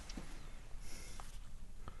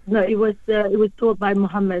 No, it was taught by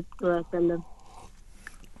Muhammad.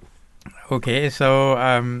 Okay, so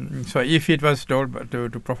if it was told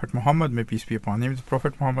to Prophet Muhammad, may peace be upon him, the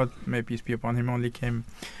Prophet Muhammad, may peace be upon him, only came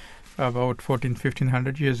about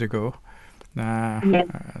 1500 years ago.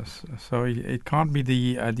 So it can't be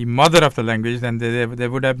the mother of the language. Then there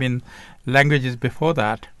would have been languages before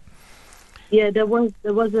that. Yeah, there was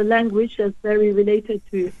a language that's very related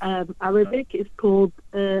to Arabic. It's called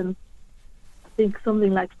I think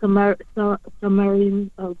something like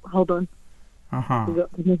Sumerian. Hold on.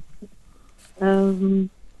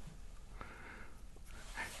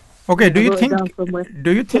 Okay. Do you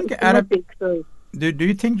think Arabic? Do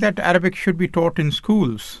you think that Arabic should be taught in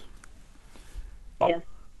schools? Yes,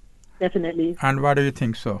 definitely. And why do you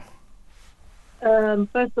think so?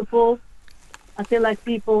 First of all, I feel like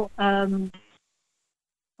people, in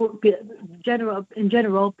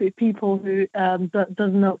general, people who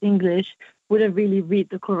doesn't know English wouldn't really read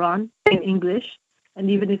the Quran in English, and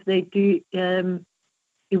even if they do,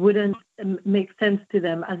 it wouldn't make sense to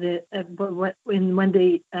them when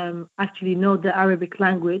they actually know the Arabic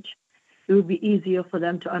language. It would be easier for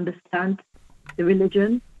them to understand the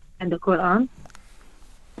religion and the Quran.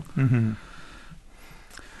 Mm-hmm.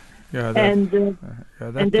 Yeah, and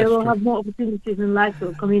they will have more opportunities in life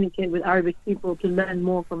to communicate with Arabic people, to learn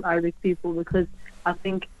more from Arabic people, because I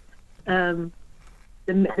think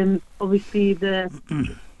obviously the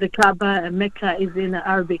Kaaba and Mecca is in an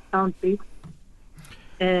Arabic country,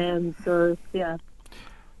 and so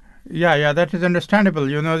Yeah, that is understandable.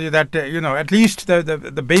 That at least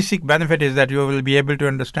the basic benefit is that you will be able to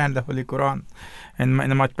understand the Holy Quran in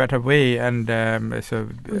a much better way, and so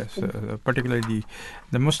particularly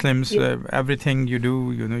the Muslims, everything you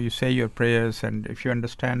do, you say your prayers, and if you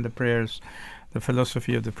understand the prayers, the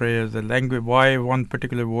philosophy of the prayers, the language, why one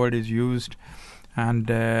particular word is used, and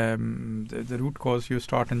the root cause, you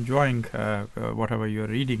start enjoying whatever you're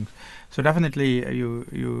reading. So definitely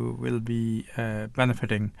you will be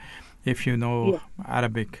benefiting if you know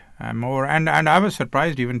Arabic more. And I was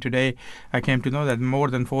surprised even today. I came to know that more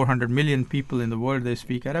than 400 million people in the world, they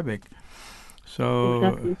speak Arabic. So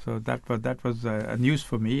Exactly. so that was a news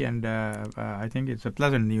for me, and I think it's a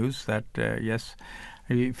pleasant news that yes.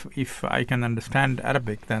 If I can understand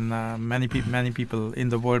Arabic, then many people in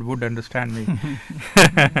the world would understand me.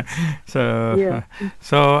 So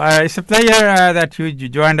it's a pleasure that you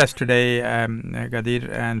joined us today, Gadir,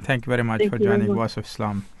 and thank you very much for joining Voice of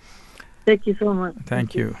Islam. Thank you so much.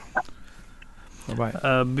 Thank you. Bye-bye.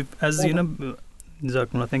 As you know,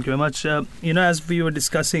 Jazakumullah, thank you very much. As we were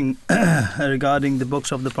discussing regarding the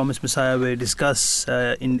books of the Promised Messiah, we discuss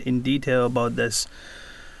in detail about this.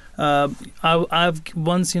 I've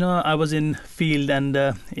once, I was in field and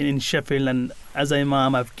in Sheffield, and as an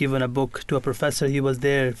imam, I've given a book to a professor. He was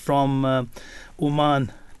there from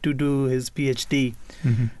Oman to do his PhD,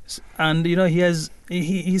 and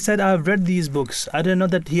he said, I've read these books. I don't know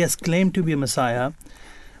that he has claimed to be a Messiah,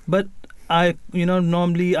 but I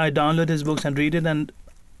normally I download his books and read it, and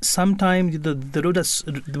sometimes the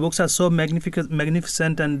books are so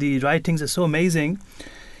magnificent, and the writings are so amazing.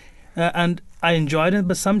 And I enjoyed it,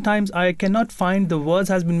 but sometimes I cannot find the words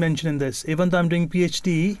has been mentioned in this. Even though I'm doing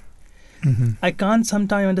PhD, I can't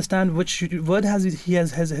sometimes understand which word he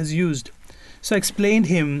has used. So I explained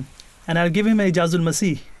him, and I'll give him a Ijazul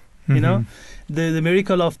Masih, the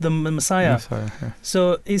miracle of the Messiah.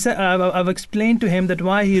 So he said, I've explained to him that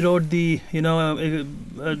why he wrote the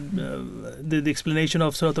explanation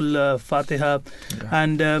of Surah Al-Fatiha,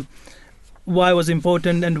 and why it was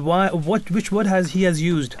important, and which word he has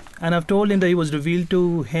used. And I've told him that he was revealed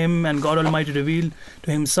to him, and God Almighty revealed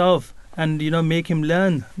to himself, and make him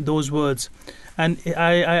learn those words. And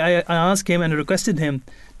I asked him and requested him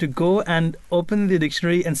to go and open the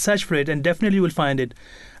dictionary and search for it, and definitely will find it.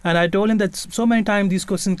 And I told him that so many times these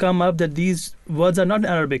questions come up that these words are not in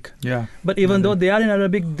Arabic. Yeah. But even though they are in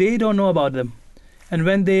Arabic, they don't know about them. And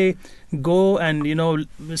when they go and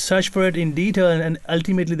search for it in detail, and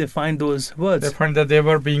ultimately they find those words. They find that they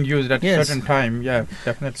were being used at a certain time. Yeah,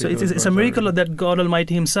 definitely. So it's a miracle that God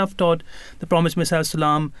Almighty Himself taught the Promised Messiah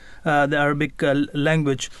Salam the Arabic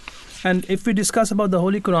language. And if we discuss about the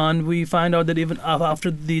Holy Quran, we find out that even after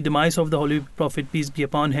the demise of the Holy Prophet, peace be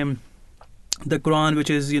upon him, the Quran, which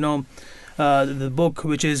is the book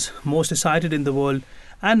which is most recited in the world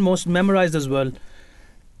and most memorized as well,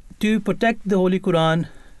 to protect the Holy Quran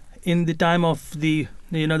in the time of the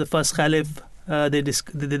first Caliph, they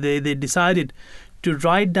decided to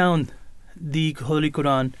write down the Holy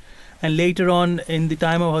Quran, and later on in the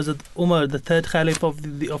time of Hazrat Umar, the third Caliph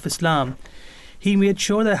of Islam, he made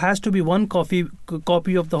sure there has to be one copy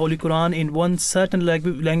of the Holy Quran in one certain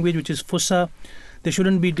language, which is Fusha. There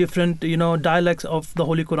shouldn't be different dialects of the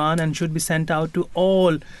Holy Quran, and should be sent out to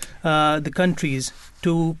all the countries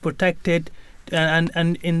to protect it.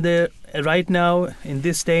 And in the right now, in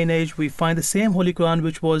this day and age, we find the same Holy Quran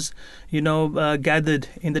which was gathered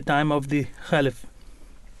in the time of the Caliph.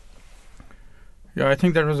 Yeah, I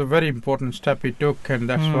think that was a very important step he took, and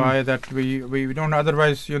that's why that we don't.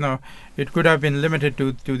 Otherwise, it could have been limited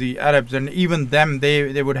to the Arabs, and even them,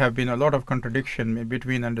 they would have been a lot of contradiction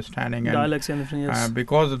between understanding and dialects and everything else.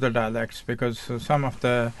 Because of the dialects, because some of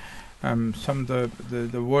the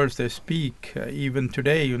words they speak, even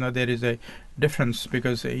today, there is a difference,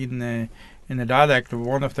 because in a dialect,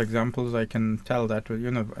 one of the examples I can tell that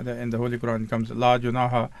in the Holy Quran comes La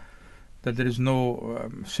Junaha, that there is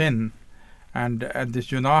no sin, and this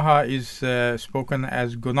Junaha is spoken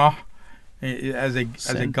as Gunah, as a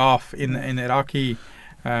gaf in Iraqi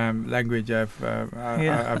language.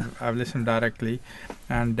 I've listened directly,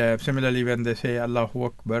 and similarly when they say Allahu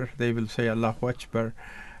Akbar, they will say Allahu Akbar.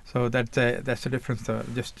 So that's the difference.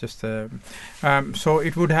 So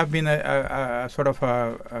it would have been a sort of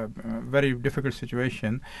a very difficult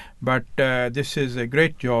situation, but this is a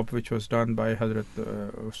great job which was done by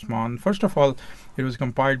Hazrat Usman. First of all, it was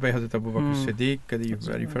compiled by Hazrat Abu Bakr Siddiq, the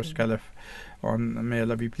very first Caliph, may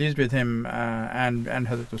Allah be pleased with him, and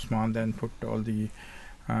Hazrat Usman then put all the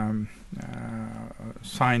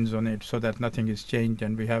signs on it so that nothing is changed,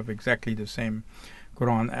 and we have exactly the same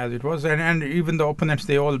Quran as it was, and even the opponents,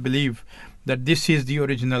 they all believe that this is the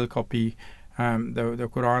original copy, the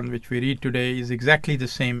Quran which we read today is exactly the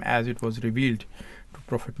same as it was revealed to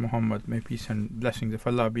Prophet Muhammad, may peace and blessings of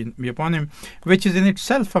Allah be upon him, which is in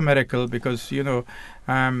itself a miracle, because if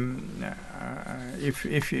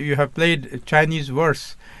you have played Chinese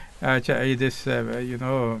verse, what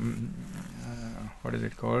is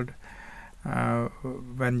it called?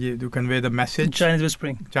 When you convey the message.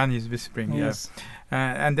 Chinese whispering, yes.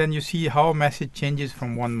 And then you see how a message changes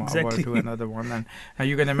from one word to another one, and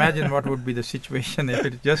you can imagine what would be the situation if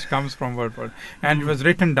it just comes from word. And it was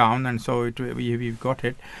written down, and so we've got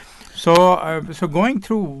it. So going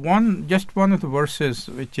through one of the verses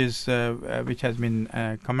which has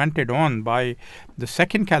been commented on by the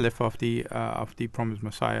second caliph of the promised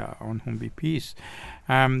Messiah, on whom be peace.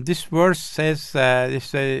 This verse says,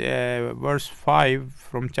 verse 5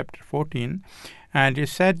 from chapter 14, and it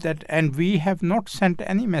said that, "And we have not sent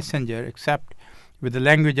any messenger except with the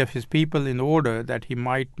language of his people, in order that he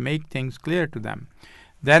might make things clear to them.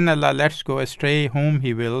 Then Allah lets go astray whom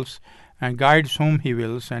he wills, and guides whom he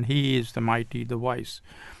wills, and he is the mighty, the wise."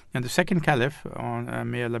 And the second caliph,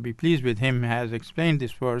 may Allah be pleased with him, has explained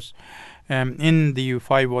this verse in the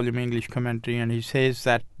 5-volume English commentary, and he says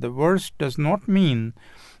that the verse does not mean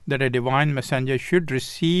that a divine messenger should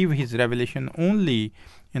receive his revelation only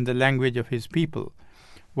in the language of his people.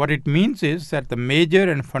 What it means is that the major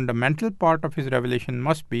and fundamental part of his revelation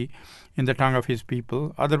must be in the tongue of his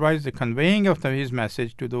people. Otherwise, the conveying of his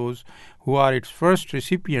message to those who are its first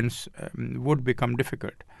recipients would become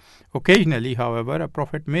difficult. Occasionally, however, a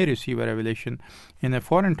prophet may receive a revelation in a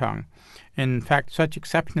foreign tongue. In fact, such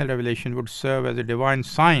exceptional revelation would serve as a divine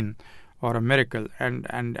sign or a miracle. And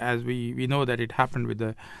as we know that it happened with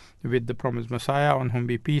the promised Messiah, on whom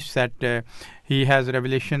be peace, that he has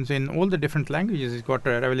revelations in all the different languages. He's got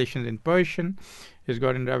revelations in Persian, he's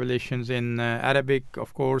got revelations in Arabic,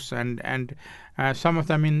 of course, and some of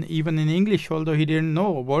them even in English, although he didn't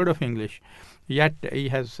know a word of English. Yet he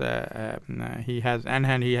has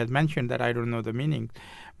mentioned that I don't know the meaning,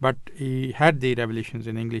 but he had the revelations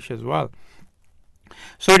in English as well.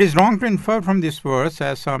 So it is wrong to infer from this verse,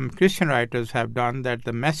 as some Christian writers have done, that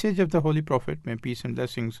the message of the Holy Prophet, may peace and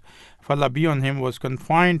blessings of Allah be on him, was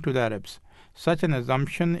confined to the Arabs. Such an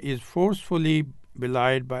assumption is forcefully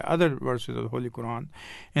belied by other verses of the Holy Quran,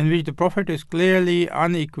 in which the Prophet is clearly,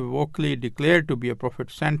 unequivocally declared to be a prophet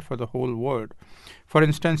sent for the whole world. For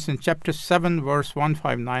instance, in chapter 7, verse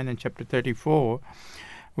 159, and chapter 34,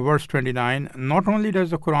 verse 29, not only does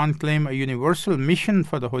the Quran claim a universal mission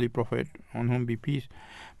for the Holy Prophet, on whom be peace,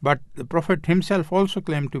 but the Prophet himself also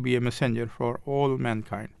claimed to be a messenger for all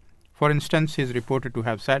mankind. For instance, he is reported to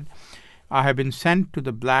have said, "I have been sent to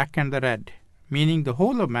the black and the red," meaning the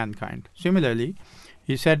whole of mankind. Similarly,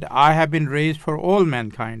 he said, "I have been raised for all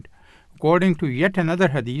mankind." According to yet another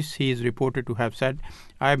hadith, he is reported to have said,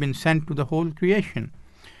 "I have been sent to the whole creation."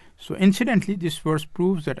 So incidentally, this verse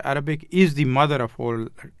proves that Arabic is the mother of all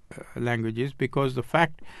languages, because the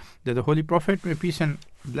fact that the Holy Prophet, may peace and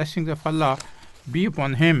blessings of Allah be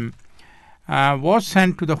upon him, was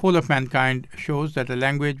sent to the whole of mankind shows that the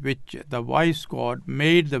language which the wise God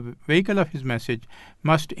made the vehicle of his message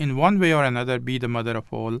must in one way or another be the mother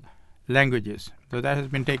of all languages. So that has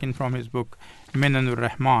been taken from his book Minanur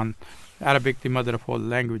Rahman, Arabic, the mother of all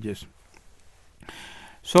languages.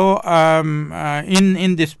 So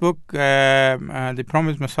in this book, the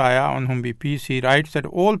promised Messiah, on whom be peace, he writes that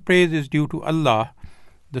all praise is due to Allah,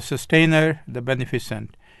 the sustainer, the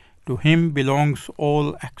beneficent. To him belongs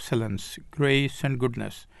all excellence, grace and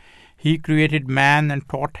goodness. He created man and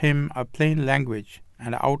taught him a plain language,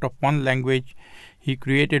 and out of one language he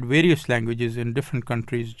created various languages in different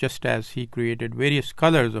countries, just as he created various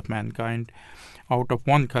colors of mankind out of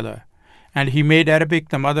one color. And he made Arabic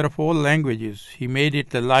the mother of all languages. He made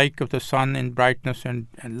it the like of the sun in brightness and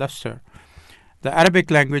luster. The Arabic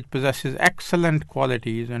language possesses excellent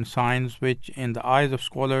qualities and signs which, in the eyes of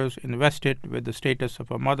scholars, invest it with the status of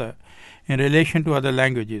a mother in relation to other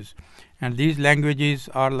languages. And these languages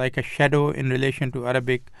are like a shadow in relation to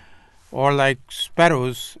Arabic, or like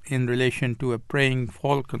sparrows in relation to a praying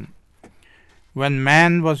falcon. When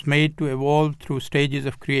man was made to evolve through stages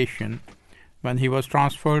of creation, when he was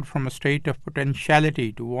transferred from a state of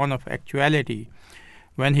potentiality to one of actuality,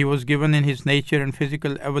 when he was given in his nature and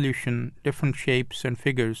physical evolution different shapes and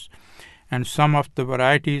figures, and some of the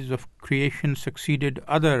varieties of creation succeeded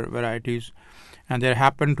other varieties, and there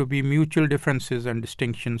happened to be mutual differences and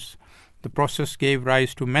distinctions, the process gave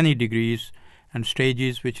rise to many degrees and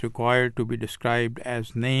stages which required to be described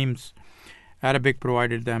as names. Arabic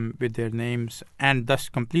provided them with their names and thus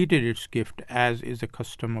completed its gift, as is the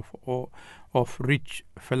custom of rich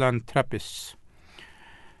philanthropists.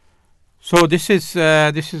 So this is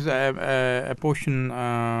a portion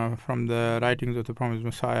from the writings of the Promised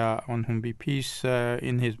Messiah, on whom be peace,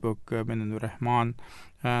 in his book Minanur Rahman,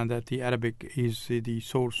 that the Arabic is the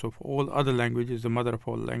source of all other languages, the mother of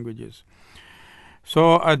all languages.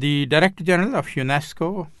 So the Director General of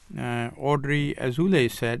UNESCO, Audrey Azoulay,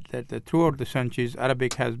 said that throughout the centuries,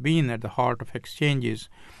 Arabic has been at the heart of exchanges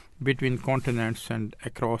between continents and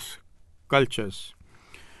across cultures.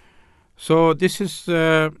 So this is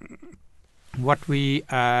what we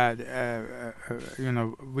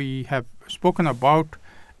we have spoken about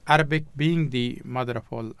Arabic being the mother of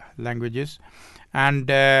all languages, and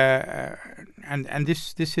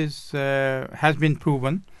this is has been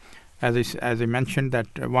proven, as I mentioned,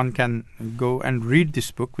 that one can go and read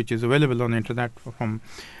this book, which is available on the internet from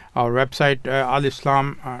our website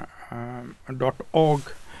alislam.org.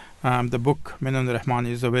 The book Minanur Rahman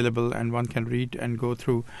is available, and one can read and go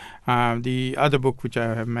through the other book which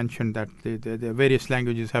I have mentioned, that the various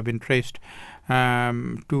languages have been traced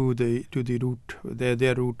to the root,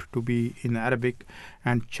 their root to be in Arabic,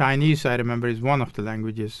 and Chinese, I remember, is one of the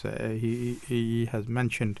languages he has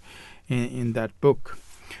mentioned in that book.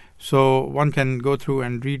 So one can go through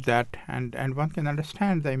and read that, and one can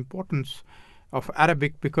understand the importance of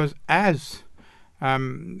Arabic, because as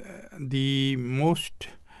the most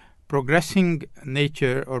progressing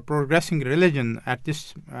nature or progressing religion at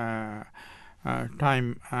this time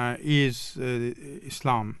is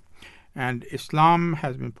Islam, and Islam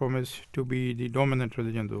has been promised to be the dominant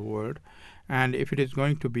religion of the world, and if it is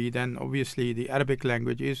going to be, then obviously the Arabic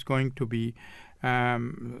language is going to be it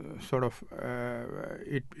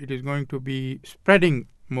is going to be spreading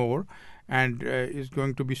more, and is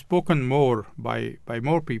going to be spoken more by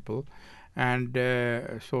more people. And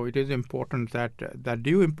so it is important that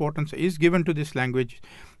due importance is given to this language.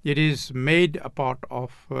 It is made a part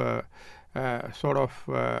of a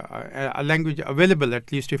language available,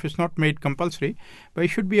 at least if it's not made compulsory, but it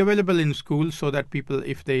should be available in schools, so that people,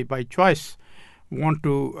 if they by choice want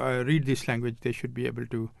to read this language, they should be able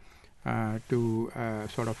to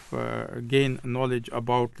gain knowledge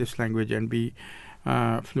about this language and be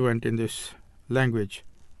fluent in this language.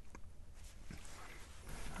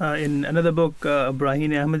 In another book,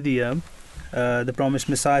 Braheen Ahmadiyya, the Promised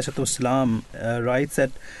Messiah Salam, writes that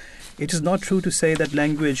it is not true to say that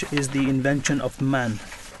language is the invention of man.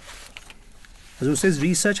 As it says,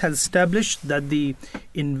 research has established that the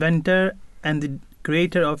inventor and the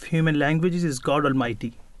creator of human languages is God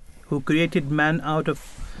Almighty, who created man out of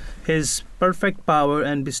his perfect power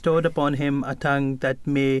and bestowed upon him a tongue that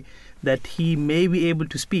he may be able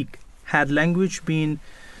to speak. Had language been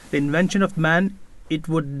the invention of man, it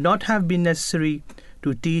would not have been necessary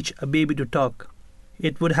to teach a baby to talk.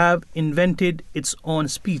 It would have invented its own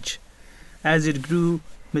speech as it grew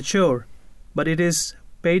mature. But it is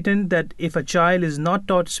patent that if a child is not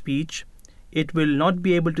taught speech, it will not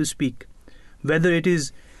be able to speak. Whether it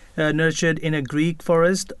is nurtured in a Greek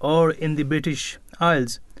forest or in the British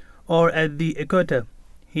Isles or at the equator,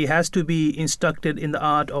 he has to be instructed in the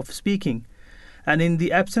art of speaking. And in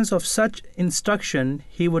the absence of such instruction,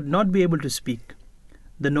 he would not be able to speak.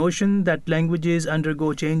 The notion that languages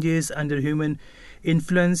undergo changes under human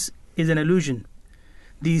influence is an illusion.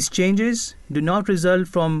 These changes do not result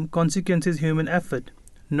from consequences of human effort,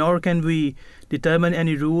 nor can we determine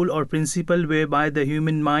any rule or principle whereby the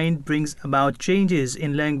human mind brings about changes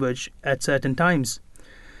in language at certain times.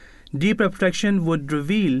 Deep reflection would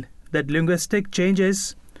reveal that linguistic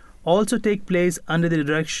changes also take place under the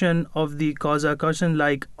direction of the causa caution,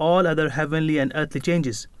 like all other heavenly and earthly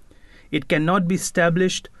changes. It cannot be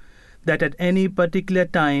established that at any particular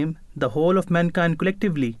time the whole of mankind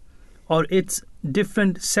collectively, or its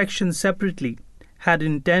different sections separately, had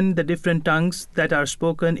in intend the different tongues that are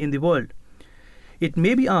spoken in the world. It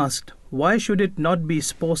may be asked, why should it not be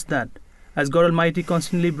supposed that, as God Almighty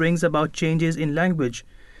constantly brings about changes in language,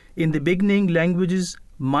 in the beginning languages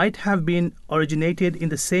might have been originated in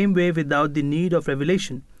the same way without the need of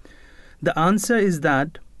revelation? The answer is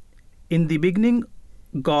that in the beginning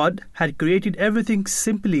God had created everything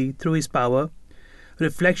simply through His power.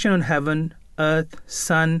 Reflection on heaven, earth,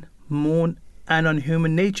 sun, moon, and on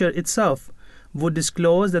human nature itself would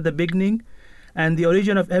disclose that the beginning and the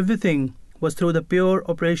origin of everything was through the pure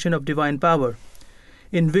operation of divine power,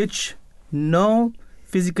 in which no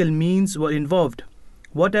physical means were involved.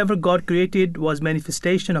 Whatever God created was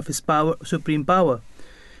manifestation of His power, supreme power,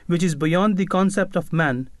 which is beyond the concept of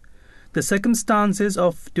man. The circumstances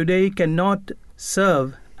of today cannot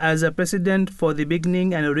serve as a precedent for the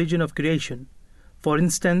beginning and origin of creation. For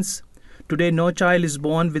instance, today no child is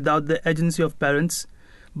born without the agency of parents,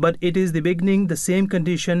 but it is the beginning the same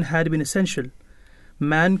condition had been essential.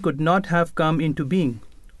 man could not have come into being.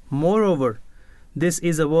 Moreover, this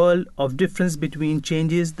is a world of difference between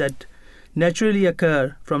changes that naturally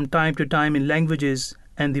occur from time to time in languages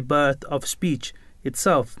and the birth of speech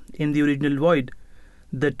itself in the original void.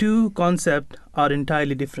 The two concepts are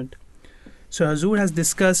entirely different. So Hazur has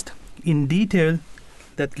discussed in detail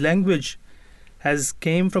that language has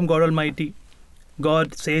came from God Almighty.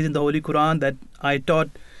 God says in the Holy Quran that I taught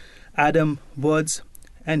Adam words,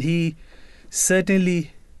 and he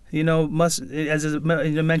certainly, must, as is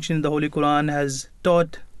mentioned in the Holy Quran, has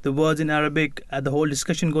taught the words in Arabic. The whole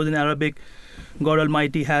discussion goes in Arabic. God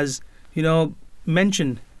Almighty has,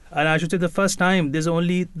 mentioned, and I should say the first time, this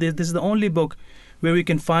is the only book where we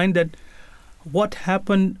can find that what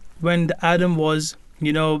happened when Adam was,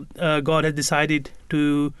 God had decided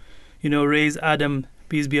to, raise Adam,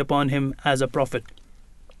 peace be upon him, as a prophet.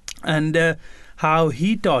 And how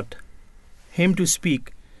he taught him to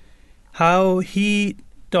speak, how he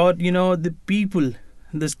taught, the people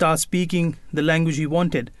to start speaking the language he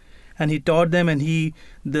wanted. And he taught them, and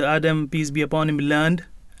the Adam, peace be upon him, learned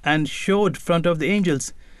and showed front of the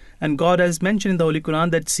angels. And God has mentioned in the Holy Quran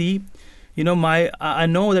that, see, I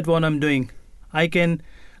know that what I'm doing. I can,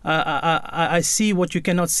 I see what you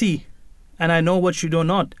cannot see, and I know what you do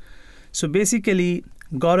not. So basically,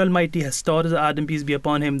 God Almighty has taught Adam, peace be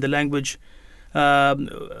upon him, the language,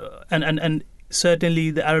 and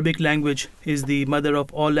certainly the Arabic language is the mother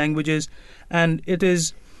of all languages, and it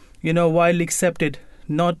is, widely accepted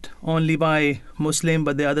not only by Muslim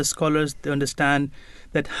but the other scholars. They understand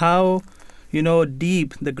that how,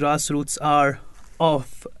 deep the grassroots are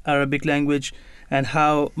of Arabic language and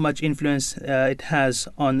how much influence it has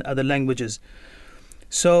on other languages.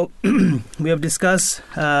 So we have discussed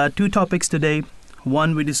two topics today.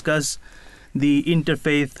 One, we discussed the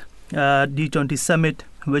Interfaith G20 Summit,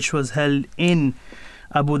 which was held in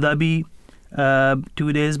Abu Dhabi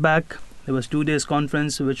 2 days back. There was 2 days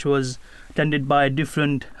conference which was attended by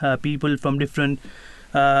different people from different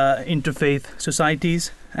interfaith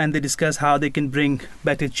societies, and they discussed how they can bring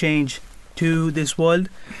better change to this world.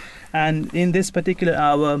 And in this particular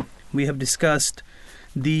hour, we have discussed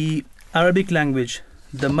the Arabic language,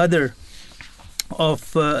 the mother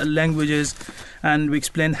of languages, and we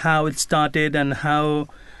explained how it started and how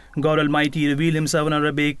God Almighty revealed himself in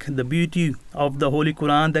Arabic, the beauty of the Holy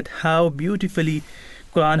Quran, that how beautifully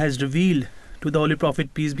Quran has revealed to the Holy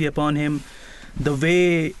Prophet, peace be upon him, the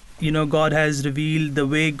way God has revealed, the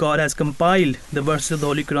way God has compiled the verses of the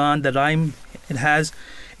Holy Quran, the rhyme it has.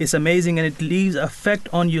 It's amazing, and it leaves effect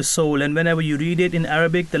on your soul. And whenever you read it in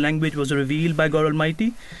Arabic, the language was revealed by God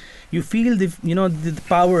Almighty, you feel the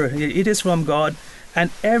power. It is from God, and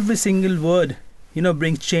every single word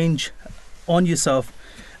brings change on yourself.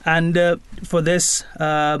 And for this,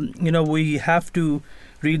 we have to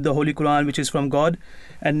read the Holy Quran, which is from God.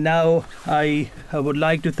 And now I would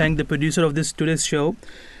like to thank the producer of today's show,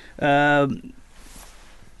 Aisha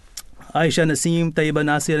Naseem, Taiba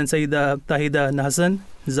Nasir, and Sayyida Tahida Nahasan.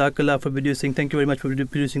 Jazakallah for producing. Thank you very much for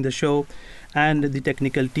producing the show. And the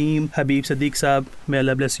technical team, Habib Sadiq Saab. May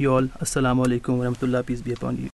Allah bless you all. Assalamu alaikum wa rahmatullah. Peace be upon you.